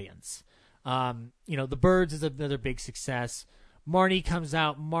with the audience. The Birds is another big success. Marnie comes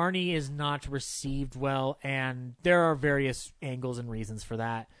out. Marnie is not received well, and there are various angles and reasons for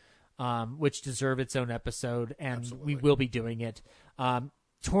that, which deserve its own episode, and we will be doing it.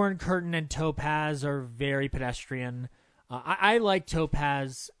 Torn Curtain and Topaz are very pedestrian. I like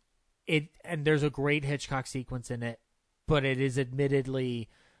Topaz, and there's a great Hitchcock sequence in it, but it is admittedly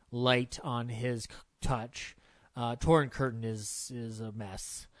light on his touch. Torn Curtain is a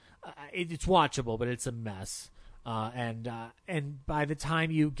mess. It's watchable, but it's a mess. And by the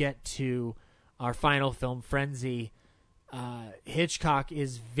time you get to our final film, Frenzy, Hitchcock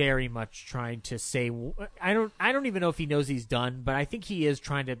is very much trying to say, I don't even know if he knows he's done, but I think he is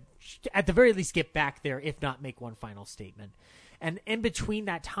trying to, at the very least, get back there, if not make one final statement. And in between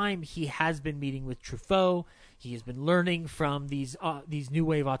that time, he has been meeting with Truffaut. He has been learning from these new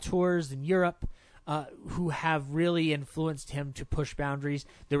wave auteurs in Europe who have really influenced him to push boundaries.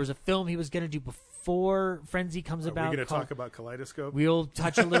 There was a film he was going to do before Frenzy comes about. Are we going to talk about Kaleidoscope? We'll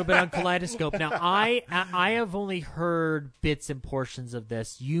touch a little bit on Kaleidoscope. Now, I have only heard bits and portions of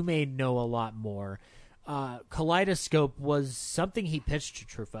this. You may know a lot more. Kaleidoscope was something he pitched to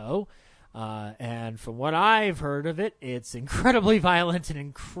Truffaut. And from what I've heard of it, it's incredibly violent and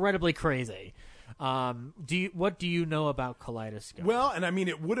incredibly crazy. What do you know about Kaleidoscope? Well, and I mean,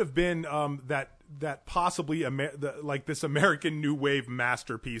 it would have been that possibly like this American New Wave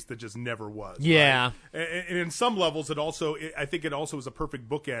masterpiece that just never was. Yeah, right? And in some levels, I think it also is a perfect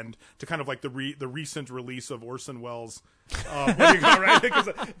bookend to kind of like the recent release of Orson Welles. What do you got, right? Because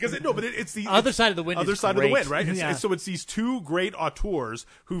it's the Other Side of the Wind. Other Side of the Wind, right? Yeah. So it's these two great auteurs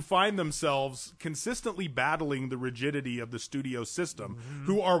who find themselves consistently battling the rigidity of the studio system,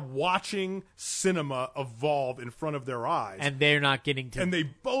 who are watching cinema evolve in front of their eyes, and they're not getting to. and they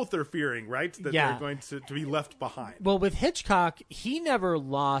both are fearing, right, that they're going to be left behind. Well, with Hitchcock, he never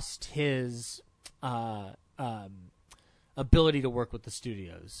lost his ability to work with the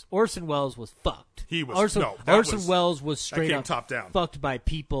studios. Orson Welles was fucked. He was Orson Welles was straight up top down, fucked by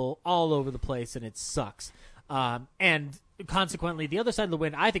people all over the place, and it sucks. And consequently, The Other Side of the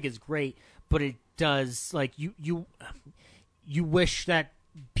Wind, I think, is great, but it does like you wish that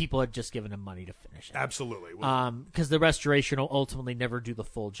people had just given him money to finish it. Absolutely. Because the restoration will ultimately never do the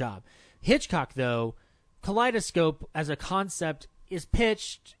full job. Hitchcock, though, Kaleidoscope as a concept is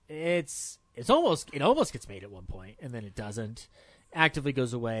pitched. It almost gets made at one point, and then it doesn't. Actively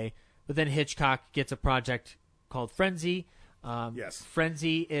goes away. But then Hitchcock gets a project called Frenzy. Yes.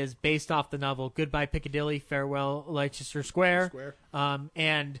 Frenzy is based off the novel Goodbye Piccadilly, Farewell Leicester Square.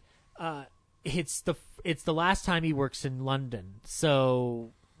 And it's the last time he works in London.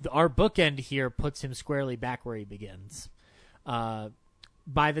 So our bookend here puts him squarely back where he begins.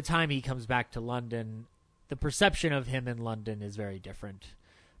 By the time he comes back to London, the perception of him in London is very different,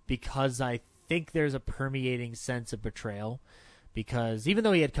 because I think there's a permeating sense of betrayal, because even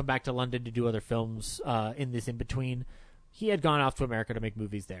though he had come back to London to do other films in this in-between, he had gone off to America to make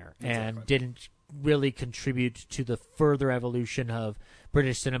movies there and didn't really contribute to the further evolution of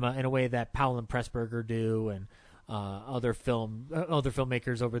British cinema in a way that Powell and Pressburger do and other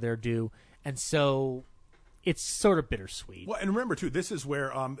filmmakers over there do. And so it's sort of bittersweet. Well, and remember, too, this is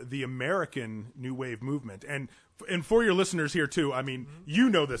where the American New Wave movement, and for your listeners here, too, I mean,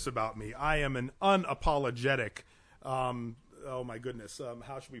 you know this about me. I am an unapologetic, oh, my goodness,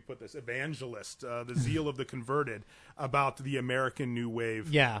 how should we put this, evangelist, the zeal of the converted about the American New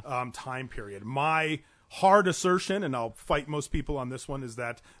Wave time period. My hard assertion, and I'll fight most people on this one, is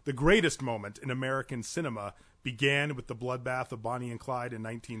that the greatest moment in American cinema began with the bloodbath of Bonnie and Clyde in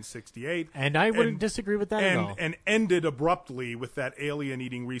 1968. And I wouldn't disagree with that at all. And ended abruptly with that alien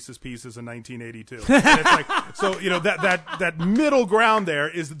eating Reese's Pieces in 1982. And it's like, so, that middle ground there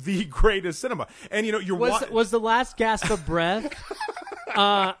is the greatest cinema. And, was the last gasp of breath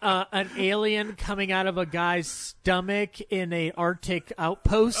an alien coming out of a guy's stomach in an Arctic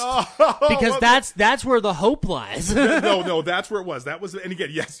outpost? Because that's where the hope lies. No, that's where it was. That was, and again,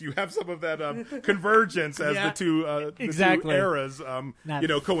 yes, you have some of that convergence as the two eras,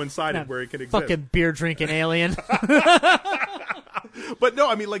 coincided where it can exist. Fucking beer drinking alien. But no,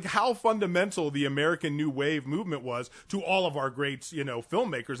 I mean, like, how fundamental the American New Wave movement was to all of our great,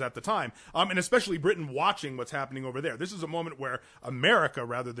 filmmakers at the time, and especially Britain watching what's happening over there. This is a moment where America,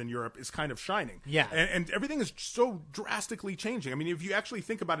 rather than Europe, is kind of shining. Yeah. And everything is so drastically changing. I mean, if you actually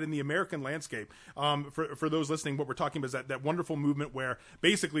think about it in the American landscape, for those listening, what we're talking about is that wonderful movement where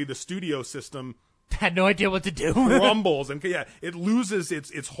basically the studio system had no idea what to do. crumbles, and it loses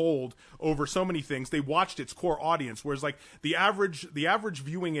its hold over so many things. They watched its core audience, whereas like the average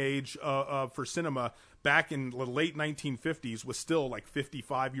viewing age for cinema back in the late 1950s was still like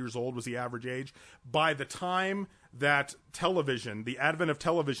 55 years old was the average age. By the time that the advent of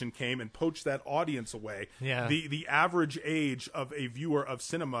television came and poached that audience away, the average age of a viewer of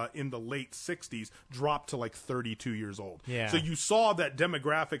cinema in the late 60s dropped to like 32 years old. Yeah. So you saw that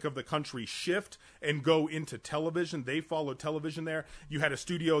demographic of the country shift and go into television. They followed television there. You had a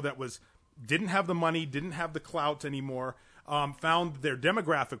studio that didn't have the money, didn't have the clout anymore. found their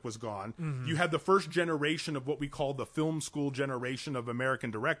demographic was gone. Mm-hmm. You had the first generation of what we call the film school generation of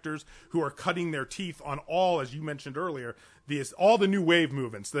American directors who are cutting their teeth on all, as you mentioned earlier, all the new wave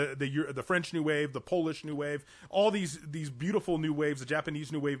movements, the French new wave, the Polish new wave, all these beautiful new waves, the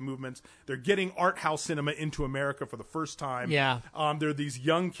Japanese new wave movements. They're getting art house cinema into America for the first time. Yeah. They're these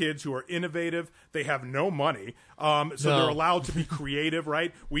young kids who are innovative. They have no money, so they're allowed to be creative,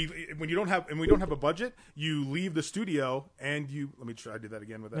 right? We don't have a budget, you leave the studio and let me try to do that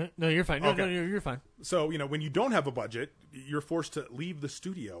again with that. No, you're fine. Okay. No, you're fine. So, when you don't have a budget, you're forced to leave the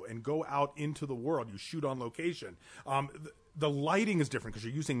studio and go out into the world. You shoot on location. The lighting is different because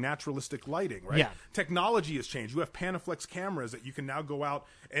you're using naturalistic lighting, right? Yeah. Technology has changed. You have Panaflex cameras that you can now go out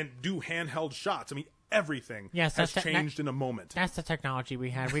and do handheld shots. I mean, everything Yes, has that's changed in a moment. That's the technology we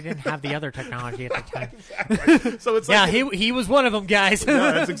had. We didn't have the other technology at the time. Exactly. So it's Yeah, like, he was one of them, guys.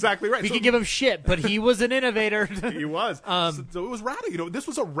 yeah, that's exactly right. We So- could give him shit, but he was an innovator. He was. So it was radical. This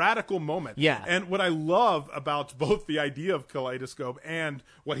was a radical moment. Yeah. And what I love about both the idea of Kaleidoscope and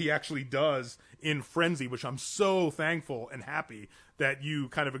what he actually does in Frenzy, which I'm so thankful and happy that you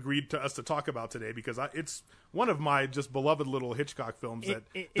kind of agreed to us to talk about today, because it's one of my just beloved little Hitchcock films that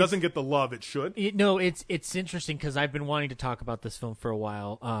doesn't get the love it should. It's interesting because I've been wanting to talk about this film for a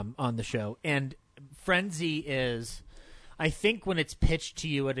while on the show, and Frenzy is, I think, when it's pitched to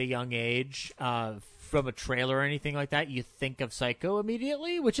you at a young age, from a trailer or anything like that, you think of Psycho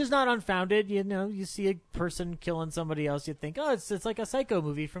immediately, which is not unfounded. You see a person killing somebody else, you think, oh, it's like a Psycho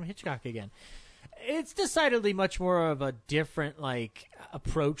movie from Hitchcock again. It's decidedly much more of a different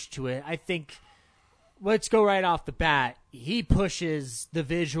approach to it. I think, let's go right off the bat, he pushes the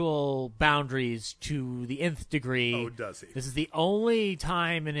visual boundaries to the nth degree. Oh, does he? This is the only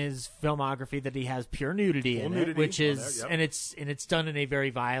time in his filmography that he has pure nudity Full in nudity it, which on is there, yep. and it's done in a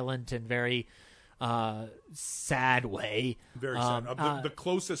very violent and very sad way. Very sad. The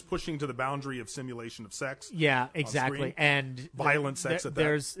closest pushing to the boundary of simulation of sex. Yeah, exactly. screen. And Violent sex at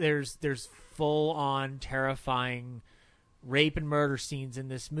that. There's full on terrifying rape and murder scenes in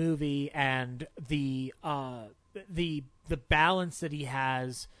this movie, and the balance that he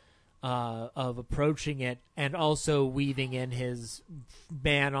has of approaching it and also weaving in his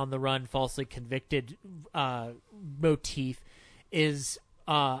man on the run, falsely convicted motif is,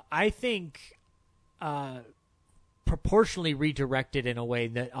 I think, proportionally redirected in a way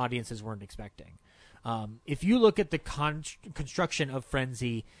that audiences weren't expecting. If you look at the construction of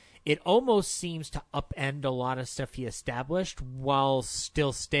Frenzy, it almost seems to upend a lot of stuff he established while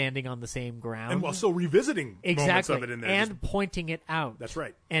still standing on the same ground. And while still revisiting moments of it in there. And pointing it out. That's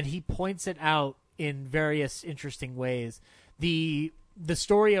right. And he points it out in various interesting ways. The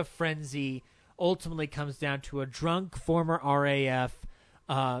story of Frenzy ultimately comes down to a drunk former RAF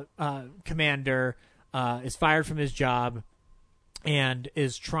commander is fired from his job and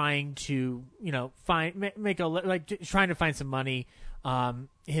is trying to, trying to find some money.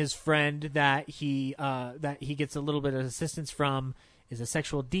 His friend that he gets a little bit of assistance from is a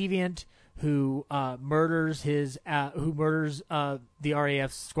sexual deviant who murders the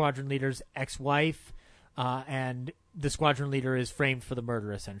RAF squadron leader's ex-wife, and the squadron leader is framed for the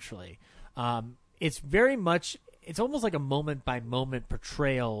murder. Essentially, it's almost like a moment-by-moment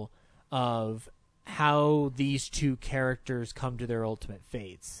portrayal of how these two characters come to their ultimate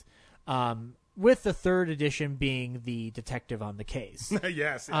fates. With the third edition being the detective on the case.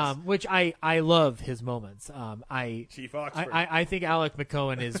 yes. Which I love his moments. Chief Oxford. I think Alec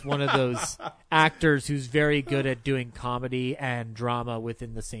McCowan is one of those actors who's very good at doing comedy and drama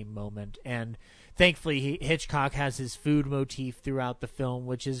within the same moment. And thankfully, Hitchcock has his food motif throughout the film,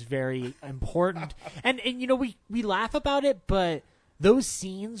 which is very important. And we laugh about it, but those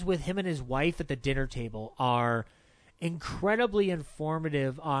scenes with him and his wife at the dinner table are incredibly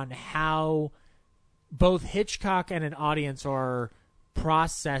informative on how both Hitchcock and an audience are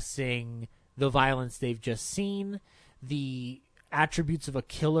processing the violence they've just seen, the attributes of a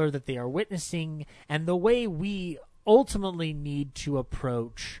killer that they are witnessing, and the way we ultimately need to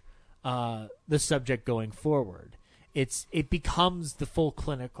approach the subject going forward. It becomes the full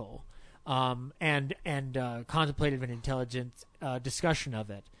clinical and contemplative and intelligent discussion of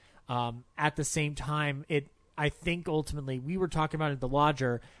it. At the same time, I think ultimately we were talking about in The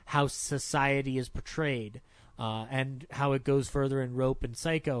Lodger how society is portrayed and how it goes further in Rope and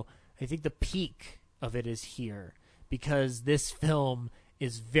Psycho. I think the peak of it is here because this film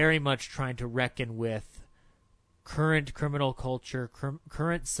is very much trying to reckon with current criminal culture,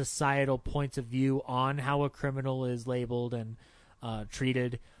 current societal points of view on how a criminal is labeled and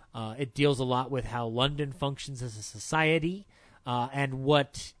treated. It deals a lot with how London functions as a society and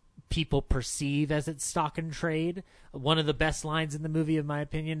what people perceive as its stock and trade. One of the best lines in the movie, in my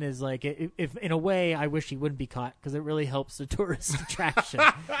opinion, is like, if in a way, I wish he wouldn't be caught because it really helps the tourist attraction.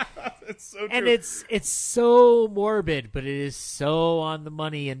 It's so true. And it's so morbid, but it is so on the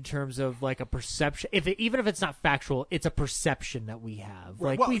money in terms of like a perception. Even if it's not factual, it's a perception that we have.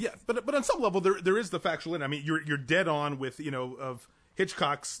 Like, well, yeah, but on some level, there is the factual in. I mean, you're dead on with of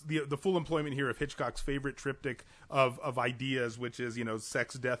Hitchcock's the full employment here of Hitchcock's favorite triptych of ideas, which is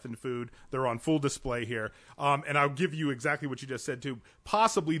sex, death, and food. They're on full display here, and I'll give you exactly what you just said too.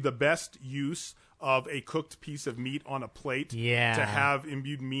 Possibly the best use of a cooked piece of meat on a plate to have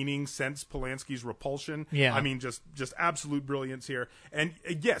imbued meaning since Polanski's Repulsion. Yeah. I mean, just absolute brilliance here. And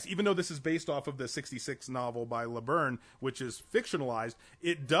yes, even though this is based off of the 1966 novel by LeBurn, which is fictionalized,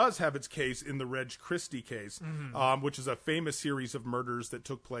 it does have its case in the Reg Christie case, which is a famous series of murders that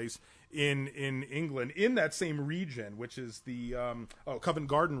took place in England, in that same region, which is the Covent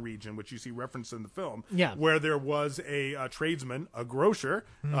Garden region, which you see referenced in the film, where there was a tradesman, a grocer,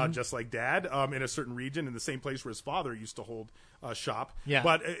 just like Dad, in a certain region, in the same place where his father used to hold a shop. Yeah.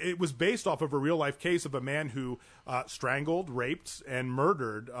 But it was based off of a real-life case of a man who strangled, raped, and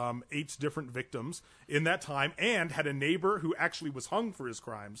murdered 8 different victims in that time, and had a neighbor who actually was hung for his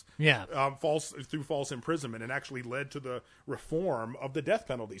crimes through false imprisonment, and actually led to the reform of the death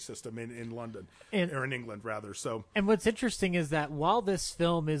penalty system in London, or in England, rather. So, and what's interesting is that while this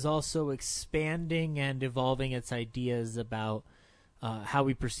film is also expanding and evolving its ideas about how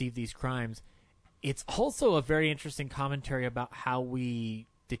we perceive these crimes, it's also a very interesting commentary about how we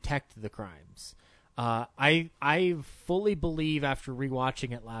detect the crimes. I fully believe, after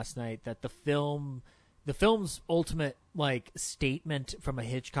rewatching it last night, that the film's ultimate statement from a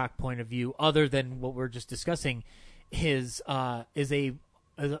Hitchcock point of view, other than what we're just discussing, is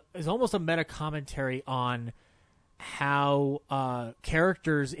almost a meta commentary on how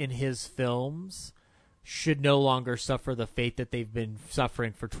characters in his films should no longer suffer the fate that they've been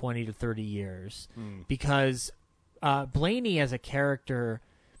suffering for 20 to 30 years. Because Blaney as a character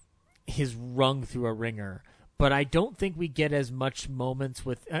is wrung through a ringer, but I don't think we get as many moments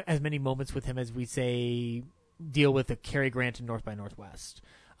with him as we say deal with a Cary Grant in North by Northwest.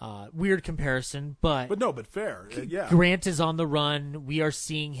 Weird comparison, but fair. Yeah. Grant is on the run. We are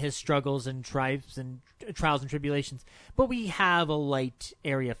seeing his struggles and trials and tribulations, but we have a light,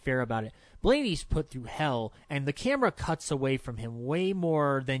 airy affair about it. Blaney's put through hell, and the camera cuts away from him way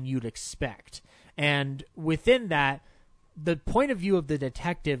more than you'd expect. And within that, the point of view of the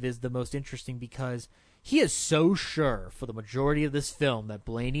detective is the most interesting, because he is so sure for the majority of this film that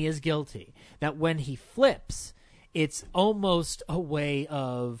Blaney is guilty that when he flips, it's almost a way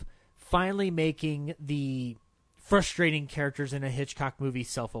of finally making the frustrating characters in a Hitchcock movie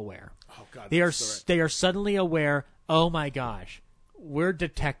self-aware. Oh God, they are suddenly aware. Oh my gosh, we're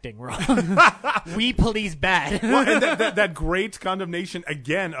detecting wrong. We police bad. Well, and that great condemnation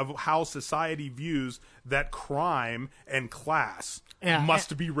again of how society views that crime and class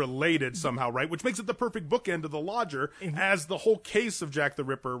must be related somehow, right? Which makes it the perfect bookend of The Lodger, as the whole case of Jack the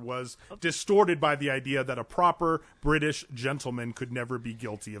Ripper was distorted by the idea that a proper British gentleman could never be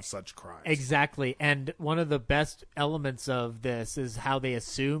guilty of such crimes. Exactly. And one of the best elements of this is how they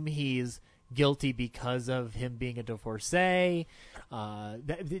assume he's guilty because of him being a divorcee,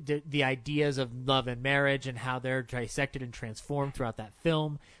 the ideas of love and marriage and how they're dissected and transformed throughout that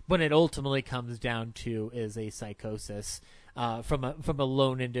film. What it ultimately comes down to is a psychosis from a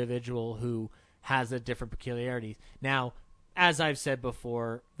lone individual who has a different peculiarities. Now, as I've said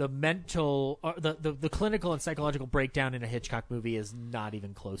before, the mental, the clinical and psychological breakdown in a Hitchcock movie is not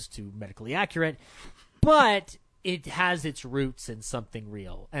even close to medically accurate, but it has its roots in something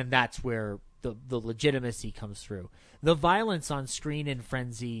real, and that's where the legitimacy comes through. The violence on screen in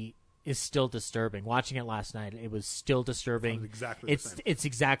Frenzy is still disturbing. Watching it last night, it was still disturbing. It's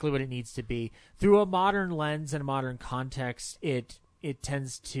exactly what it needs to be. Through a modern lens and a modern context, it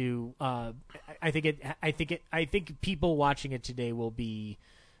tends to. I think people watching it today will be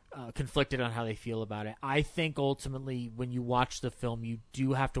conflicted on how they feel about it. I think ultimately, when you watch the film, you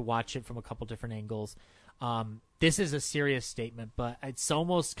do have to watch it from a couple different angles. This is a serious statement, but it's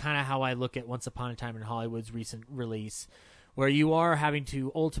almost kind of how I look at Once Upon a Time in Hollywood's recent release, where you are having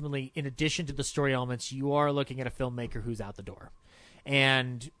to ultimately, in addition to the story elements, you are looking at a filmmaker who's out the door.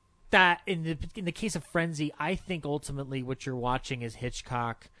 And that, in the case of Frenzy, I think ultimately what you're watching is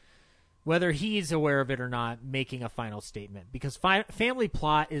Hitchcock, whether he's aware of it or not, making a final statement. Because Family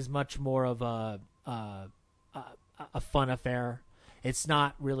Plot is much more of a fun affair. It's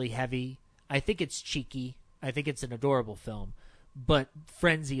not really heavy. I think it's cheeky. I think it's an adorable film. but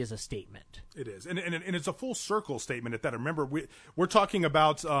Frenzy is a statement. It is, and it's a full circle statement at that. Remember, we're talking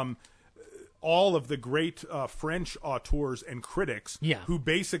about all of the great French auteurs and critics who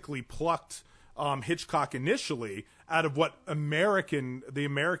basically plucked Hitchcock initially out of what the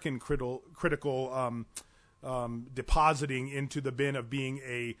American critical depositing into the bin of being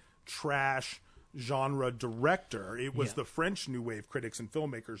a trash genre director. It was the French New Wave critics and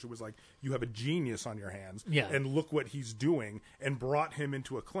filmmakers who was like, you have a genius on your hands, and look what he's doing, and brought him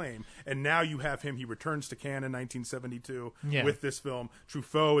into acclaim. And now you have him. He returns to Cannes in 1972 with this film.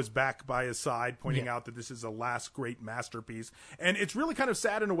 Truffaut is back by his side, pointing out that this is a last great masterpiece. And it's really kind of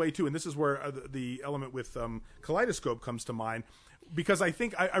sad in a way, too, and this is where the element with Kaleidoscope comes to mind. Because I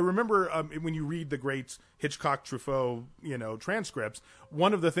think I remember when you read the great Hitchcock Truffaut, transcripts,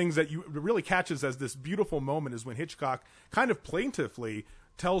 one of the things that you really catches as this beautiful moment is when Hitchcock kind of plaintively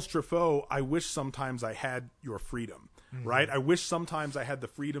tells Truffaut, "I wish sometimes I had your freedom, right? I wish sometimes I had the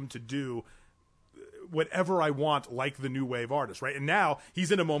freedom to do whatever I want, like the new wave artist," right? And now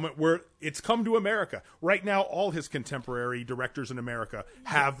he's in a moment where it's come to America. Right now, all his contemporary directors in America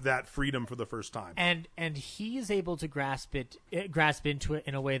have that freedom for the first time. And he is able to grasp into it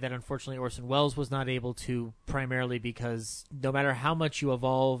in a way that unfortunately Orson Welles was not able to, primarily because no matter how much you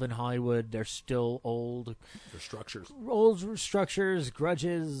evolve in Hollywood, they're still old. They're structures. Old structures,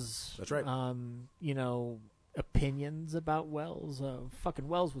 grudges. That's right. Opinions about Wells. Fucking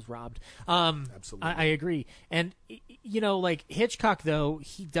Wells was robbed. Absolutely. I agree. And like Hitchcock, though,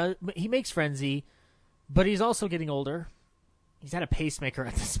 he makes Frenzy, but he's also getting older. He's had a pacemaker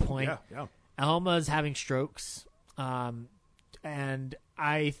at this point. Yeah. Alma's having strokes. And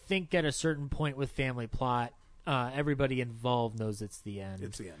I think at a certain point with Family Plot, everybody involved knows it's the end.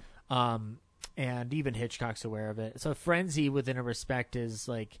 It's the end. And even Hitchcock's aware of it. So Frenzy, within a respect, is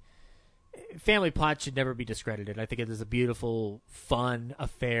like, Family Plot should never be discredited. I think it is a beautiful, fun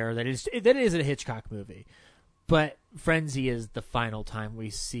affair that is a Hitchcock movie. But Frenzy is the final time we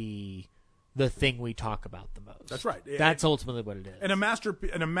see the thing we talk about the most. That's right. That's ultimately what it is. And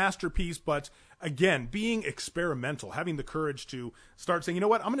a masterpiece, but again, being experimental, having the courage to start saying, you know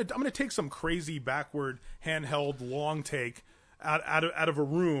what, I'm gonna take some crazy backward handheld long take out of a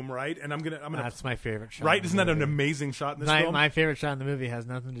room, right? And I'm gonna. That's my favorite shot. Right? Isn't that an amazing shot in this film? My favorite shot in the movie has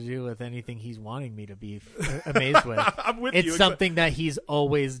nothing to do with anything he's wanting me to be amazed with. I'm with you. It's something that he's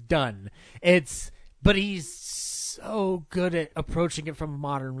always done. But he's so good at approaching it from a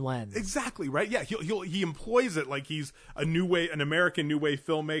modern lens. Exactly, right? Yeah, he employs it like he's an American new wave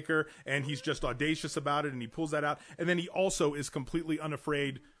filmmaker, and he's just audacious about it, and he pulls that out. And then he also is completely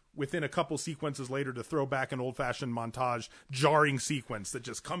unafraid within a couple sequences later to throw back an old-fashioned montage, jarring sequence that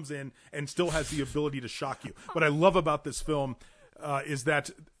just comes in and still has the ability to shock you. What I love about this film is that,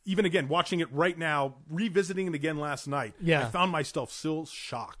 even again, watching it right now, revisiting it again last night, I found myself still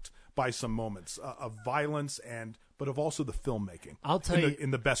shocked by some moments of violence but of also the filmmaking. I'll tell you,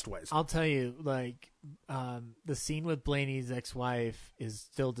 in the best ways. I'll tell you, like, the scene with Blaney's ex-wife is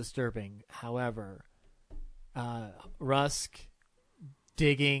still disturbing. However, Rusk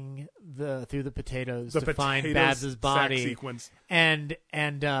digging through the potatoes to find Babs's body, sequence. and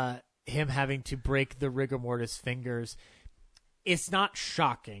him having to break the rigor mortis fingers. It's not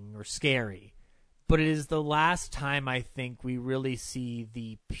shocking or scary, but it is the last time I think we really see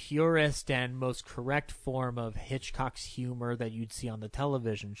the purest and most correct form of Hitchcock's humor that you'd see on the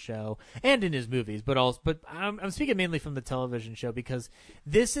television show and in his movies. But I'm speaking mainly from the television show, because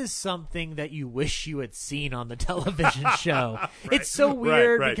this is something that you wish you had seen on the television show. Right. It's so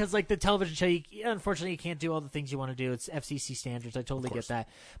weird because, like, the television show, unfortunately, you can't do all the things you want to do. It's FCC standards. I totally get that,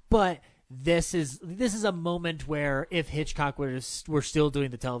 but this is a moment where if Hitchcock were still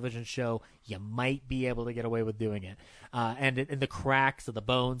doing the television show, you might be able to get away with doing it. And in the cracks of the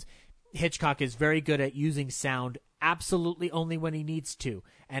bones, Hitchcock is very good at using sound absolutely only when he needs to.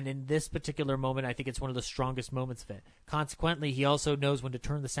 And in this particular moment, I think it's one of the strongest moments of it. Consequently, he also knows when to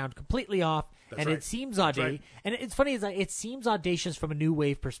turn the sound completely off. That's right. It seems audacious. Right. And it's funny, is that it seems audacious from a new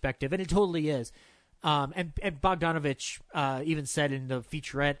wave perspective, and it totally is. And Bogdanovich even said in the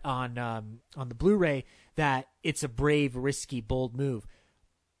featurette on the Blu-ray that it's a brave, risky, bold move.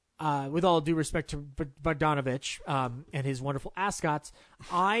 With all due respect to Bogdanovich and his wonderful ascots,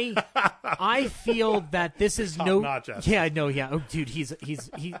 I feel that this is yeah, I know, yeah. Oh, dude,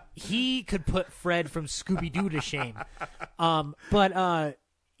 he could put Fred from Scooby-Doo to shame. But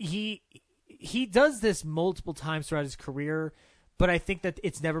he does this multiple times throughout his career. But I think that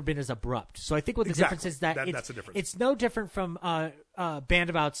it's never been as abrupt. So I think what the difference is that's the difference. It's no different from Band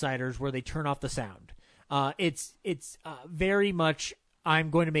of Outsiders, where they turn off the sound. It's very much,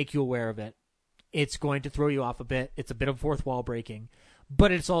 I'm going to make you aware of it. It's going to throw you off a bit. It's a bit of fourth wall breaking,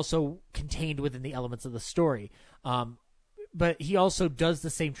 but it's also contained within the elements of the story. But he also does the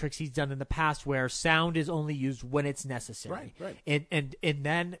same tricks he's done in the past, where sound is only used when it's necessary. Right. And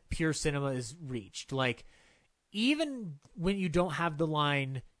then pure cinema is reached. Like, even when you don't have the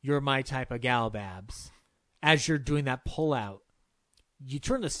line, "You're my type of gal, Babs," as you're doing that pull out, you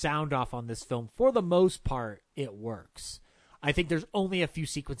turn the sound off on this film. For the most part, it works. I think there's only a few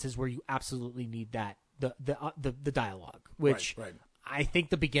sequences where you absolutely need that, the dialogue, which Right. I think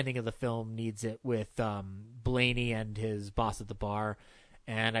the beginning of the film needs it with Blaney and his boss at the bar.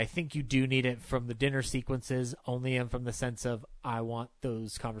 And I think you do need it from the dinner sequences, only from the sense of, I want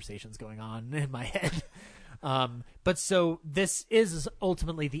those conversations going on in my head. But so this is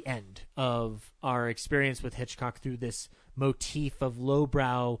ultimately the end of our experience with Hitchcock through this motif of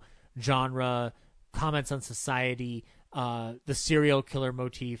lowbrow genre, comments on society, the serial killer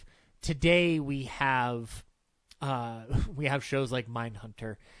motif. Today we have shows like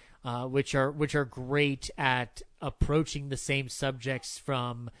Mindhunter, which are great at approaching the same subjects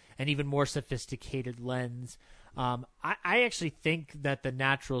from an even more sophisticated lens. I actually think that the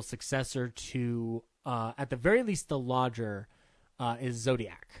natural successor to, at the very least, The Lodger, is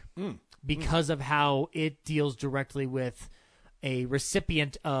Zodiac, because of how it deals directly with a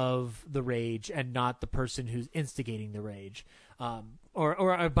recipient of the rage and not the person who's instigating the rage,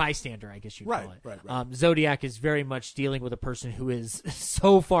 or a bystander, I guess you'd call it. Right. Zodiac is very much dealing with a person who is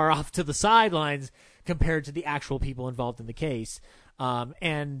so far off to the sidelines compared to the actual people involved in the case,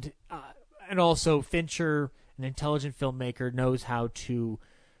 and also Fincher, an intelligent filmmaker, knows how to.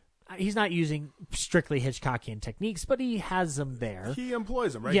 He's not using strictly Hitchcockian techniques, but he has them there. He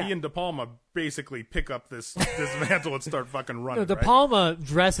employs them, right? Yeah. He and De Palma basically pick up this mantle and start fucking running. No, De right? Palma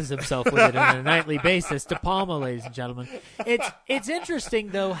dresses himself with it on a nightly basis. De Palma, ladies and gentlemen. It's interesting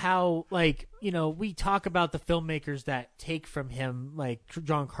though how, like, you know, we talk about the filmmakers that take from him, like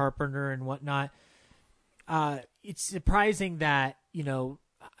John Carpenter and whatnot. It's surprising that, you know,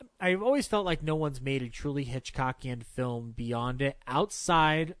 I've always felt like no one's made a truly Hitchcockian film beyond it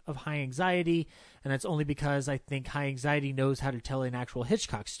outside of High Anxiety, and that's only because I think High Anxiety knows how to tell an actual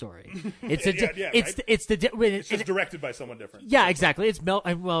Hitchcock story. It's It's just directed by someone different. Yeah, exactly.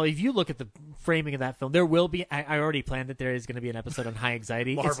 Well, if you look at the framing of that film, there will be. I already planned that there is going to be an episode on High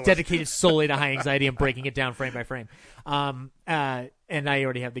Anxiety. Marvelous. It's dedicated solely to High Anxiety and breaking it down frame by frame. And I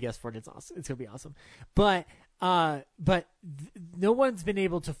already have the guest for it. It's awesome. It's going to be awesome. But no one's been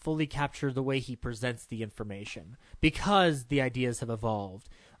able to fully capture the way he presents the information because the ideas have evolved.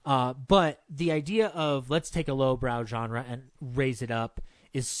 But the idea of let's take a lowbrow genre and raise it up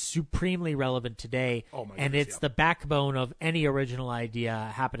is supremely relevant today. Oh my and goodness, it's yeah. the backbone of any original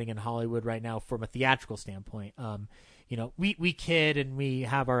idea happening in Hollywood right now from a theatrical standpoint. You know, we kid and we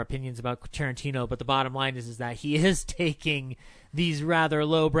have our opinions about Tarantino, but the bottom line is that he is taking these rather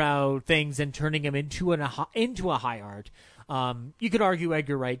lowbrow things and turning them into a high art. You could argue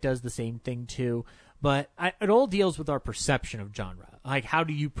Edgar Wright does the same thing too, but it all deals with our perception of genre. Like, how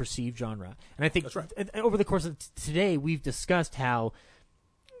do you perceive genre? And I think That's right. over the course of today, we've discussed how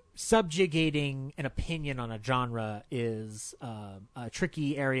subjugating an opinion on a genre is a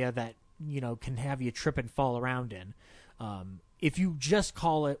tricky area that, you know, can have you trip and fall around in. If you just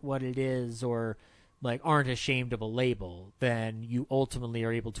call it what it is, or like aren't ashamed of a label, then you ultimately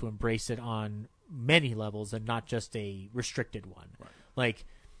are able to embrace it on many levels and not just a restricted one. Right. Like,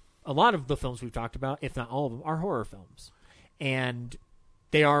 a lot of the films we've talked about, if not all of them, are horror films. And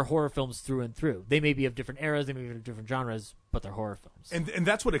they are horror films through and through. They may be of different eras, they may be of different genres, but they're horror films. And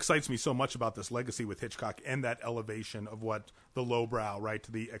that's what excites me so much about this legacy with Hitchcock and that elevation of what the lowbrow, right,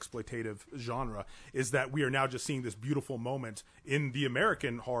 to the exploitative genre, is that we are now just seeing this beautiful moment in the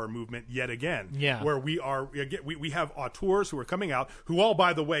American horror movement yet again. Yeah. Where we have auteurs who are coming out, who all,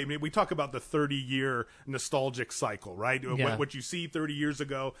 by the way, I mean, we talk about the 30-year nostalgic cycle, right? Yeah. What you see 30 years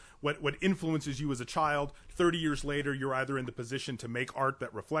ago, what influences you as a child, 30 years later, you're either in the position to make art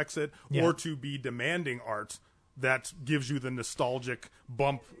that reflects it, Yeah. or to be demanding art that gives you the nostalgic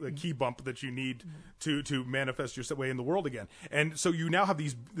bump, the key bump that you need to manifest your way in the world again. And so you now have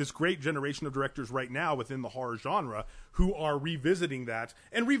this great generation of directors right now within the horror genre who are revisiting that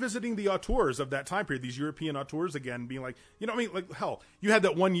and revisiting the auteurs of that time period, these European auteurs again, being like, you know, I mean, like, hell, you had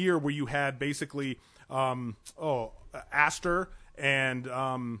that one year where you had basically, Astor and,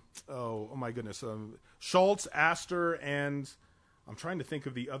 Schultz, Astor, and I'm trying to think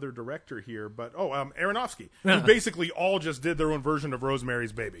of the other director here, but Aronofsky, who basically all just did their own version of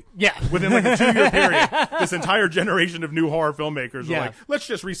Rosemary's Baby. Yeah. Within like a 2-year period, this entire generation of new horror filmmakers were like, let's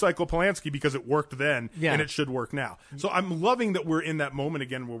just recycle Polanski because it worked then and it should work now. So I'm loving that we're in that moment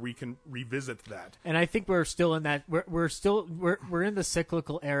again where we can revisit that. And I think we're still in that. We're in the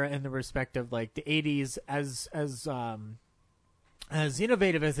cyclical era in the respect of like the 80s as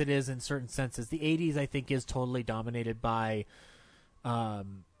innovative as it is in certain senses. The 80s I think is totally dominated by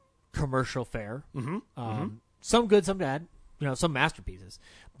commercial fare. Some good, some bad, some masterpieces.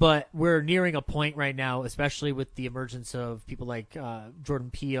 But we're nearing a point right now, especially with the emergence of people like Jordan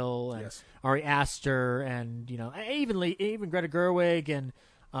Peele and Ari Aster and even Greta Gerwig and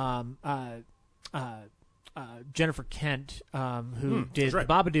Jennifer Kent, who did The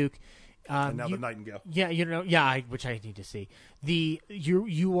Babadook. And now The Nightingale. Which I need to see.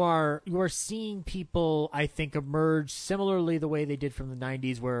 You are seeing people, I think, emerge similarly the way they did from the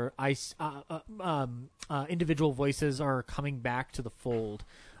 90s, where individual voices are coming back to the fold.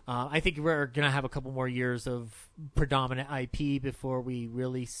 I think we're going to have a couple more years of predominant IP before we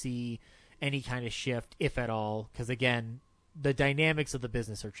really see any kind of shift, if at all, because again, the dynamics of the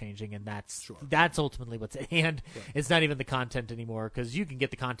business are changing, and that's ultimately what's at hand. Right. It's not even the content anymore, because you can get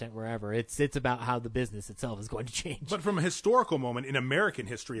the content wherever. It's about how the business itself is going to change. But from a historical moment, in American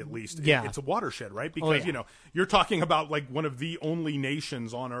history at least, it's a watershed, right? Because, you're talking about like one of the only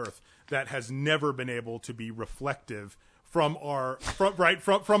nations on Earth that has never been able to be reflective that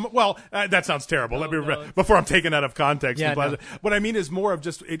sounds terrible. Before I'm taken out of context. What I mean is more of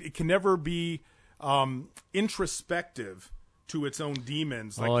just, it can never be introspective to its own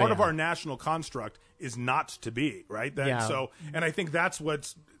demons. Like part of our national construct is not to be, right? And I think that's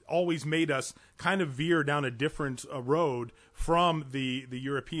what's always made us kind of veer down a different road from the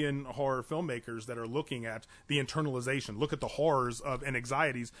European horror filmmakers that are looking at the internalization. Look at the horrors of and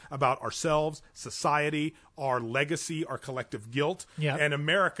anxieties about ourselves, society, our legacy, our collective guilt. And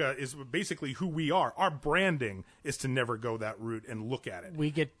America is basically who we are. Our branding is to never go that route and look at it.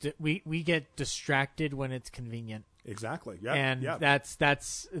 We get distracted when it's convenient. Exactly. Yeah. And that's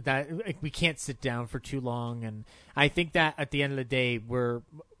that. We can't sit down for too long. And I think that at the end of the day,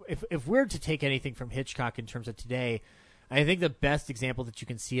 if we're to take anything from Hitchcock in terms of today, I think the best example that you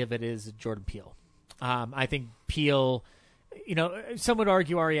can see of it is Jordan Peele. I think Peele, some would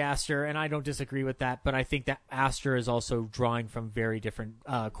argue Ari Aster, and I don't disagree with that, but I think that Aster is also drawing from very different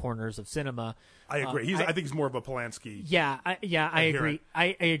corners of cinema. I agree. I think he's more of a Polanski. I agree.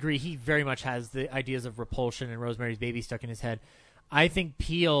 I agree. He very much has the ideas of Repulsion and Rosemary's Baby stuck in his head. I think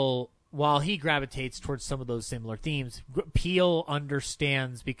Peele, while he gravitates towards some of those similar themes, Peele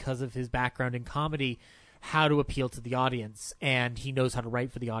understands, because of his background in comedy, how to appeal to the audience, and he knows how to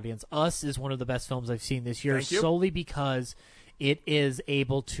write for the audience. Us is one of the best films I've seen this year, solely because it is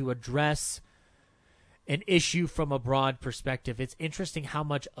able to address an issue from a broad perspective. It's interesting how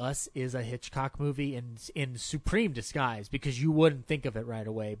much Us is a Hitchcock movie in supreme disguise, because you wouldn't think of it right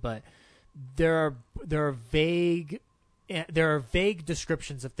away, but there are vague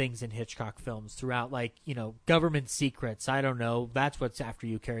descriptions of things in Hitchcock films throughout, like, government secrets. I don't know. That's what's after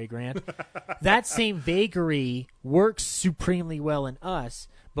you, Cary Grant. That same vagary works supremely well in Us,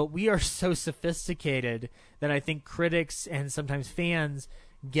 but we are so sophisticated that I think critics and sometimes fans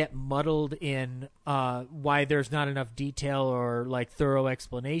get muddled in why there's not enough detail or like thorough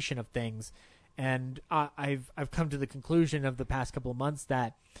explanation of things. And I've come to the conclusion of the past couple of months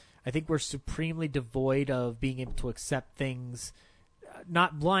that I think we're supremely devoid of being able to accept things,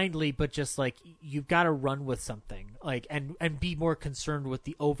 not blindly, but just like you've got to run with something, like and be more concerned with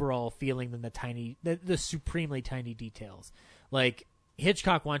the overall feeling than the supremely tiny details. Like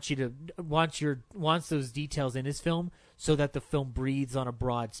Hitchcock wants those details in his film so that the film breathes on a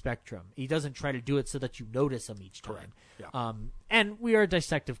broad spectrum. He doesn't try to do it so that you notice them each time. Yeah. And we are a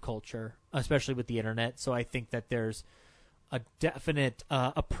dissective culture, especially with the internet. So I think that there's a definite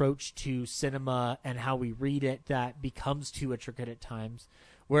approach to cinema and how we read it that becomes too intricate at times,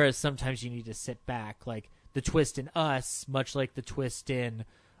 whereas sometimes you need to sit back. Like the twist in Us, much like the twist in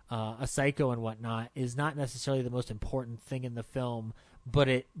A Psycho and whatnot, is not necessarily the most important thing in the film, but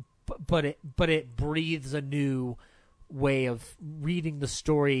it breathes a new way of reading the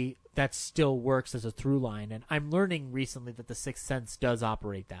story that still works as a through line. And I'm learning recently that The Sixth Sense does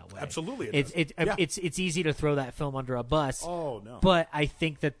operate that way. Absolutely. It's easy to throw that film under a bus. Oh, no. But I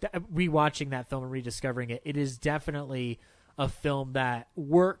think that rewatching that film and rediscovering it, it is definitely a film that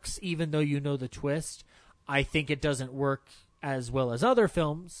works even though you know the twist. I think it doesn't work as well as other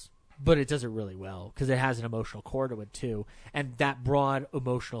films, but it does it really well because it has an emotional core to it too, and that broad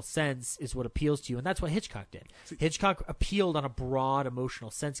emotional sense is what appeals to you, and that's what Hitchcock did. Hitchcock appealed on a broad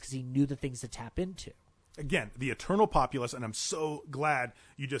emotional sense because he knew the things to tap into. Again, the eternal populace, and I'm so glad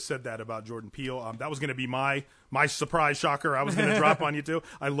you just said that about Jordan Peele. That was going to be my surprise shocker I was going to drop on you, too.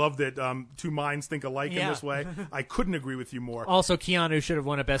 I love that two minds think alike in this way. I couldn't agree with you more. Also, Keanu should have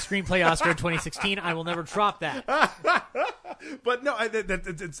won a Best Screenplay Oscar in 2016. I will never drop that. But no,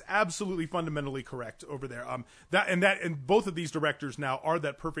 it's absolutely fundamentally correct over there. And both of these directors now are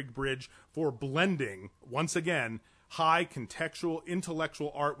that perfect bridge for blending, once again, high contextual, intellectual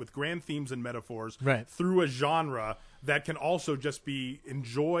art with grand themes and metaphors through a genre that can also just be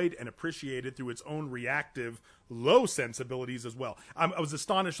enjoyed and appreciated through its own reactive, low sensibilities as well. I was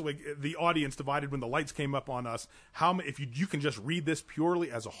astonished, like the audience divided when the lights came up on us. If you can just read this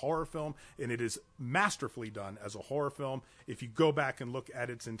purely as a horror film, and it is masterfully done as a horror film. If you go back and look at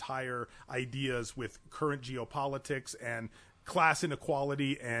its entire ideas with current geopolitics and class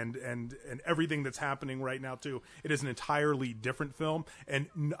inequality and everything that's happening right now too, it is an entirely different film. And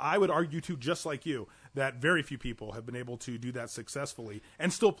I would argue too, just like you, that very few people have been able to do that successfully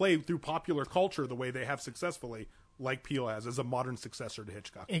and still play through popular culture the way they have successfully, like Peele has, as a modern successor to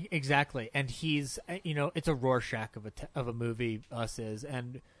Hitchcock. Exactly. And he's, it's a Rorschach of a movie, Us is,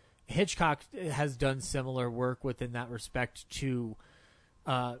 and Hitchcock has done similar work within that respect to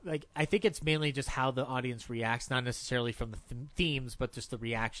I think it's mainly just how the audience reacts, not necessarily from the themes, but just the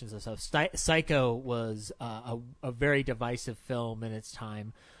reactions and stuff. Psycho was a very divisive film in its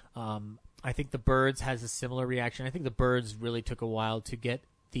time. I think The Birds has a similar reaction. I think The Birds really took a while to get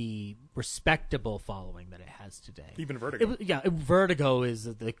the respectable following that it has today. Even Vertigo. Vertigo is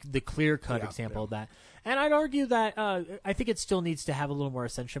the clear-cut example of that. And I'd argue that I think it still needs to have a little more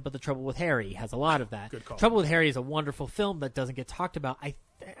ascension, but The Trouble with Harry has a lot of that. Good call. Trouble with Harry is a wonderful film that doesn't get talked about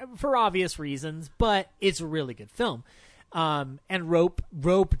for obvious reasons, but it's a really good film. And Rope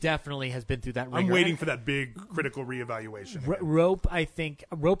definitely has been through that ringer. I'm waiting for that big critical reevaluation. Rope, I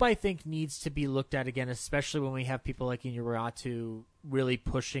think needs to be looked at again, especially when we have people like Inarritu really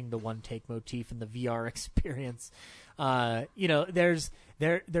pushing the one take motif and the VR experience. There's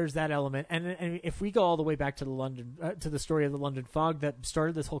that element, and if we go all the way back to the story of the London Fog that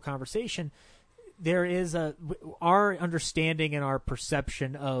started this whole conversation. There is our understanding and our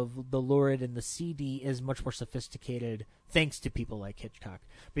perception of the lurid and the seedy is much more sophisticated thanks to people like Hitchcock.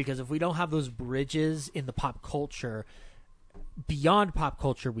 Because if we don't have those bridges in the pop culture, beyond pop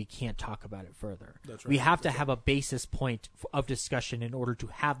culture, we can't talk about it further. That's right. We have to have a basis point of discussion in order to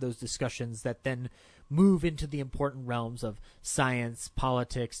have those discussions that then move into the important realms of science,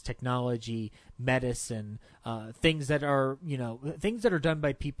 politics, technology, medicine, things that are done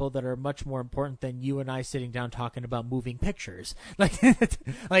by people that are much more important than you and I sitting down talking about moving pictures. Like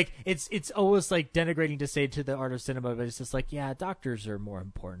it's almost like denigrating to say to the art of cinema, but it's just like, yeah, doctors are more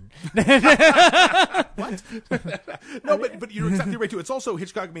important. What? No, but you're exactly right too. It's also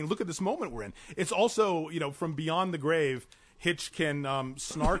Hitchcock. I mean, look at this moment we're in. It's also, from beyond the grave, Hitch can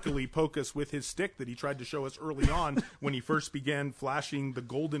snarkily poke us with his stick that he tried to show us early on when he first began flashing the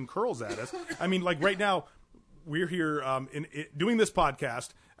golden curls at us. I mean, like right now, we're here doing this podcast,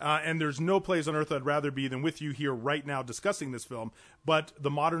 and there's no place on earth I'd rather be than with you here right now discussing this film. But the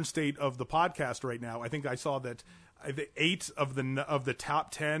modern state of the podcast right now, I think I saw that 8 of the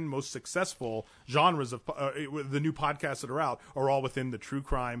top 10 most successful genres of the new podcasts that are out are all within the true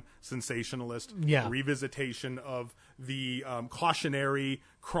crime, sensationalist, revisitation of the cautionary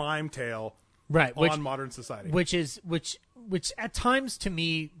crime tale on modern society. Which at times to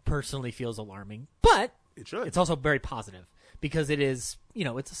me personally feels alarming, but it's also very positive because it is,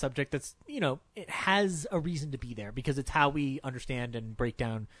 it's a subject that's, it has a reason to be there because it's how we understand and break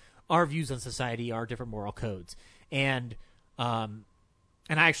down our views on society, our different moral codes. And I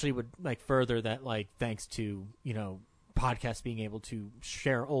actually would further that thanks to podcasts being able to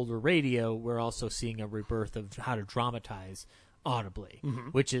share older radio, we're also seeing a rebirth of how to dramatize audibly,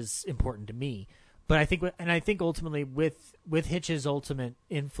 which is important to me. But I think ultimately with Hitch's ultimate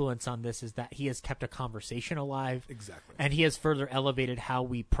influence on this is that he has kept a conversation alive, exactly, and he has further elevated how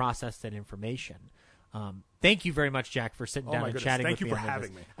we process that information. Thank you very much, Jack, for sitting down and chatting with me. Thank you for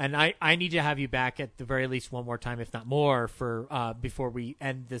having me. And I need to have you back at the very least one more time, if not more, for before we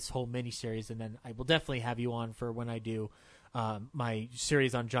end this whole mini-series. And then I will definitely have you on for when I do my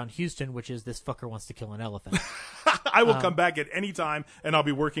series on John Huston, which is This Fucker Wants to Kill an Elephant. I will come back at any time, and I'll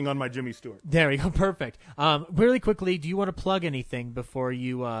be working on my Jimmy Stewart. There we go. Perfect. Really quickly, do you want to plug anything before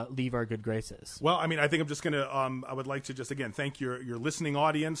you leave our good graces? Well, I mean, I think I'm just going to I would like to just, again, thank your listening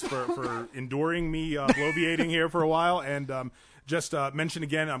audience for enduring me bloviating here for a while. And just mention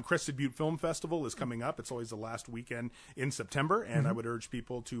again, Crested Butte Film Festival is coming up. It's always the last weekend in September, and I would urge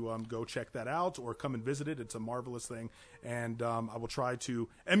people to go check that out or come and visit it. It's a marvelous thing, and I will try to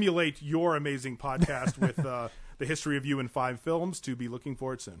emulate your amazing podcast with the history of you in 5 films. To be looking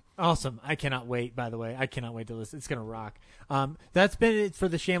for it soon. Awesome. I cannot wait, by the way. I cannot wait to listen. It's going to rock. That's been it for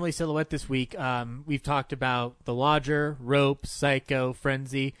the Shamley Silhouette this week. We've talked about The Lodger, Rope, Psycho,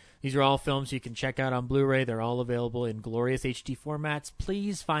 Frenzy. These are all films you can check out on Blu-ray. They're all available in glorious HD formats.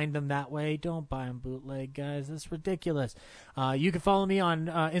 Please find them that way. Don't buy them bootleg, guys. That's ridiculous. You can follow me on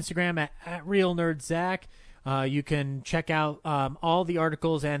Instagram at RealNerdZach. You can check out all the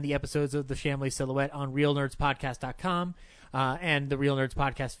articles and the episodes of the Shamley Silhouette on RealNerdsPodcast.com and the Real Nerds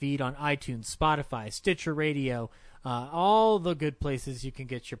Podcast feed on iTunes, Spotify, Stitcher Radio, all the good places you can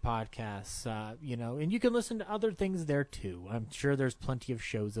get your podcasts, and you can listen to other things there too. I'm sure there's plenty of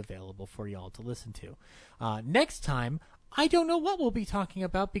shows available for y'all to listen to. Next time, I don't know what we'll be talking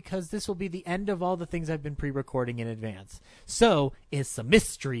about because this will be the end of all the things I've been pre-recording in advance. So it's a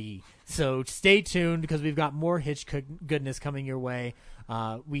mystery. So stay tuned because we've got more Hitchcock goodness coming your way.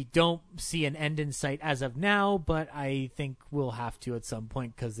 We don't see an end in sight as of now, but I think we'll have to at some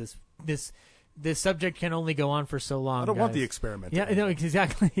point because this subject can only go on for so long. I don't want guys. the experiment. Yeah, no,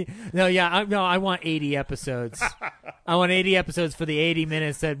 exactly. I want 80 episodes. I want 80 episodes for the 80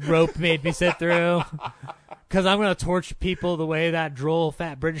 minutes that Rope made me sit through. Because I'm going to torture people the way that droll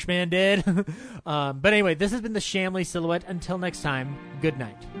fat British man did. But anyway, this has been the Shamley Silhouette. Until next time, good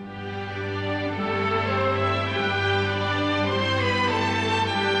night.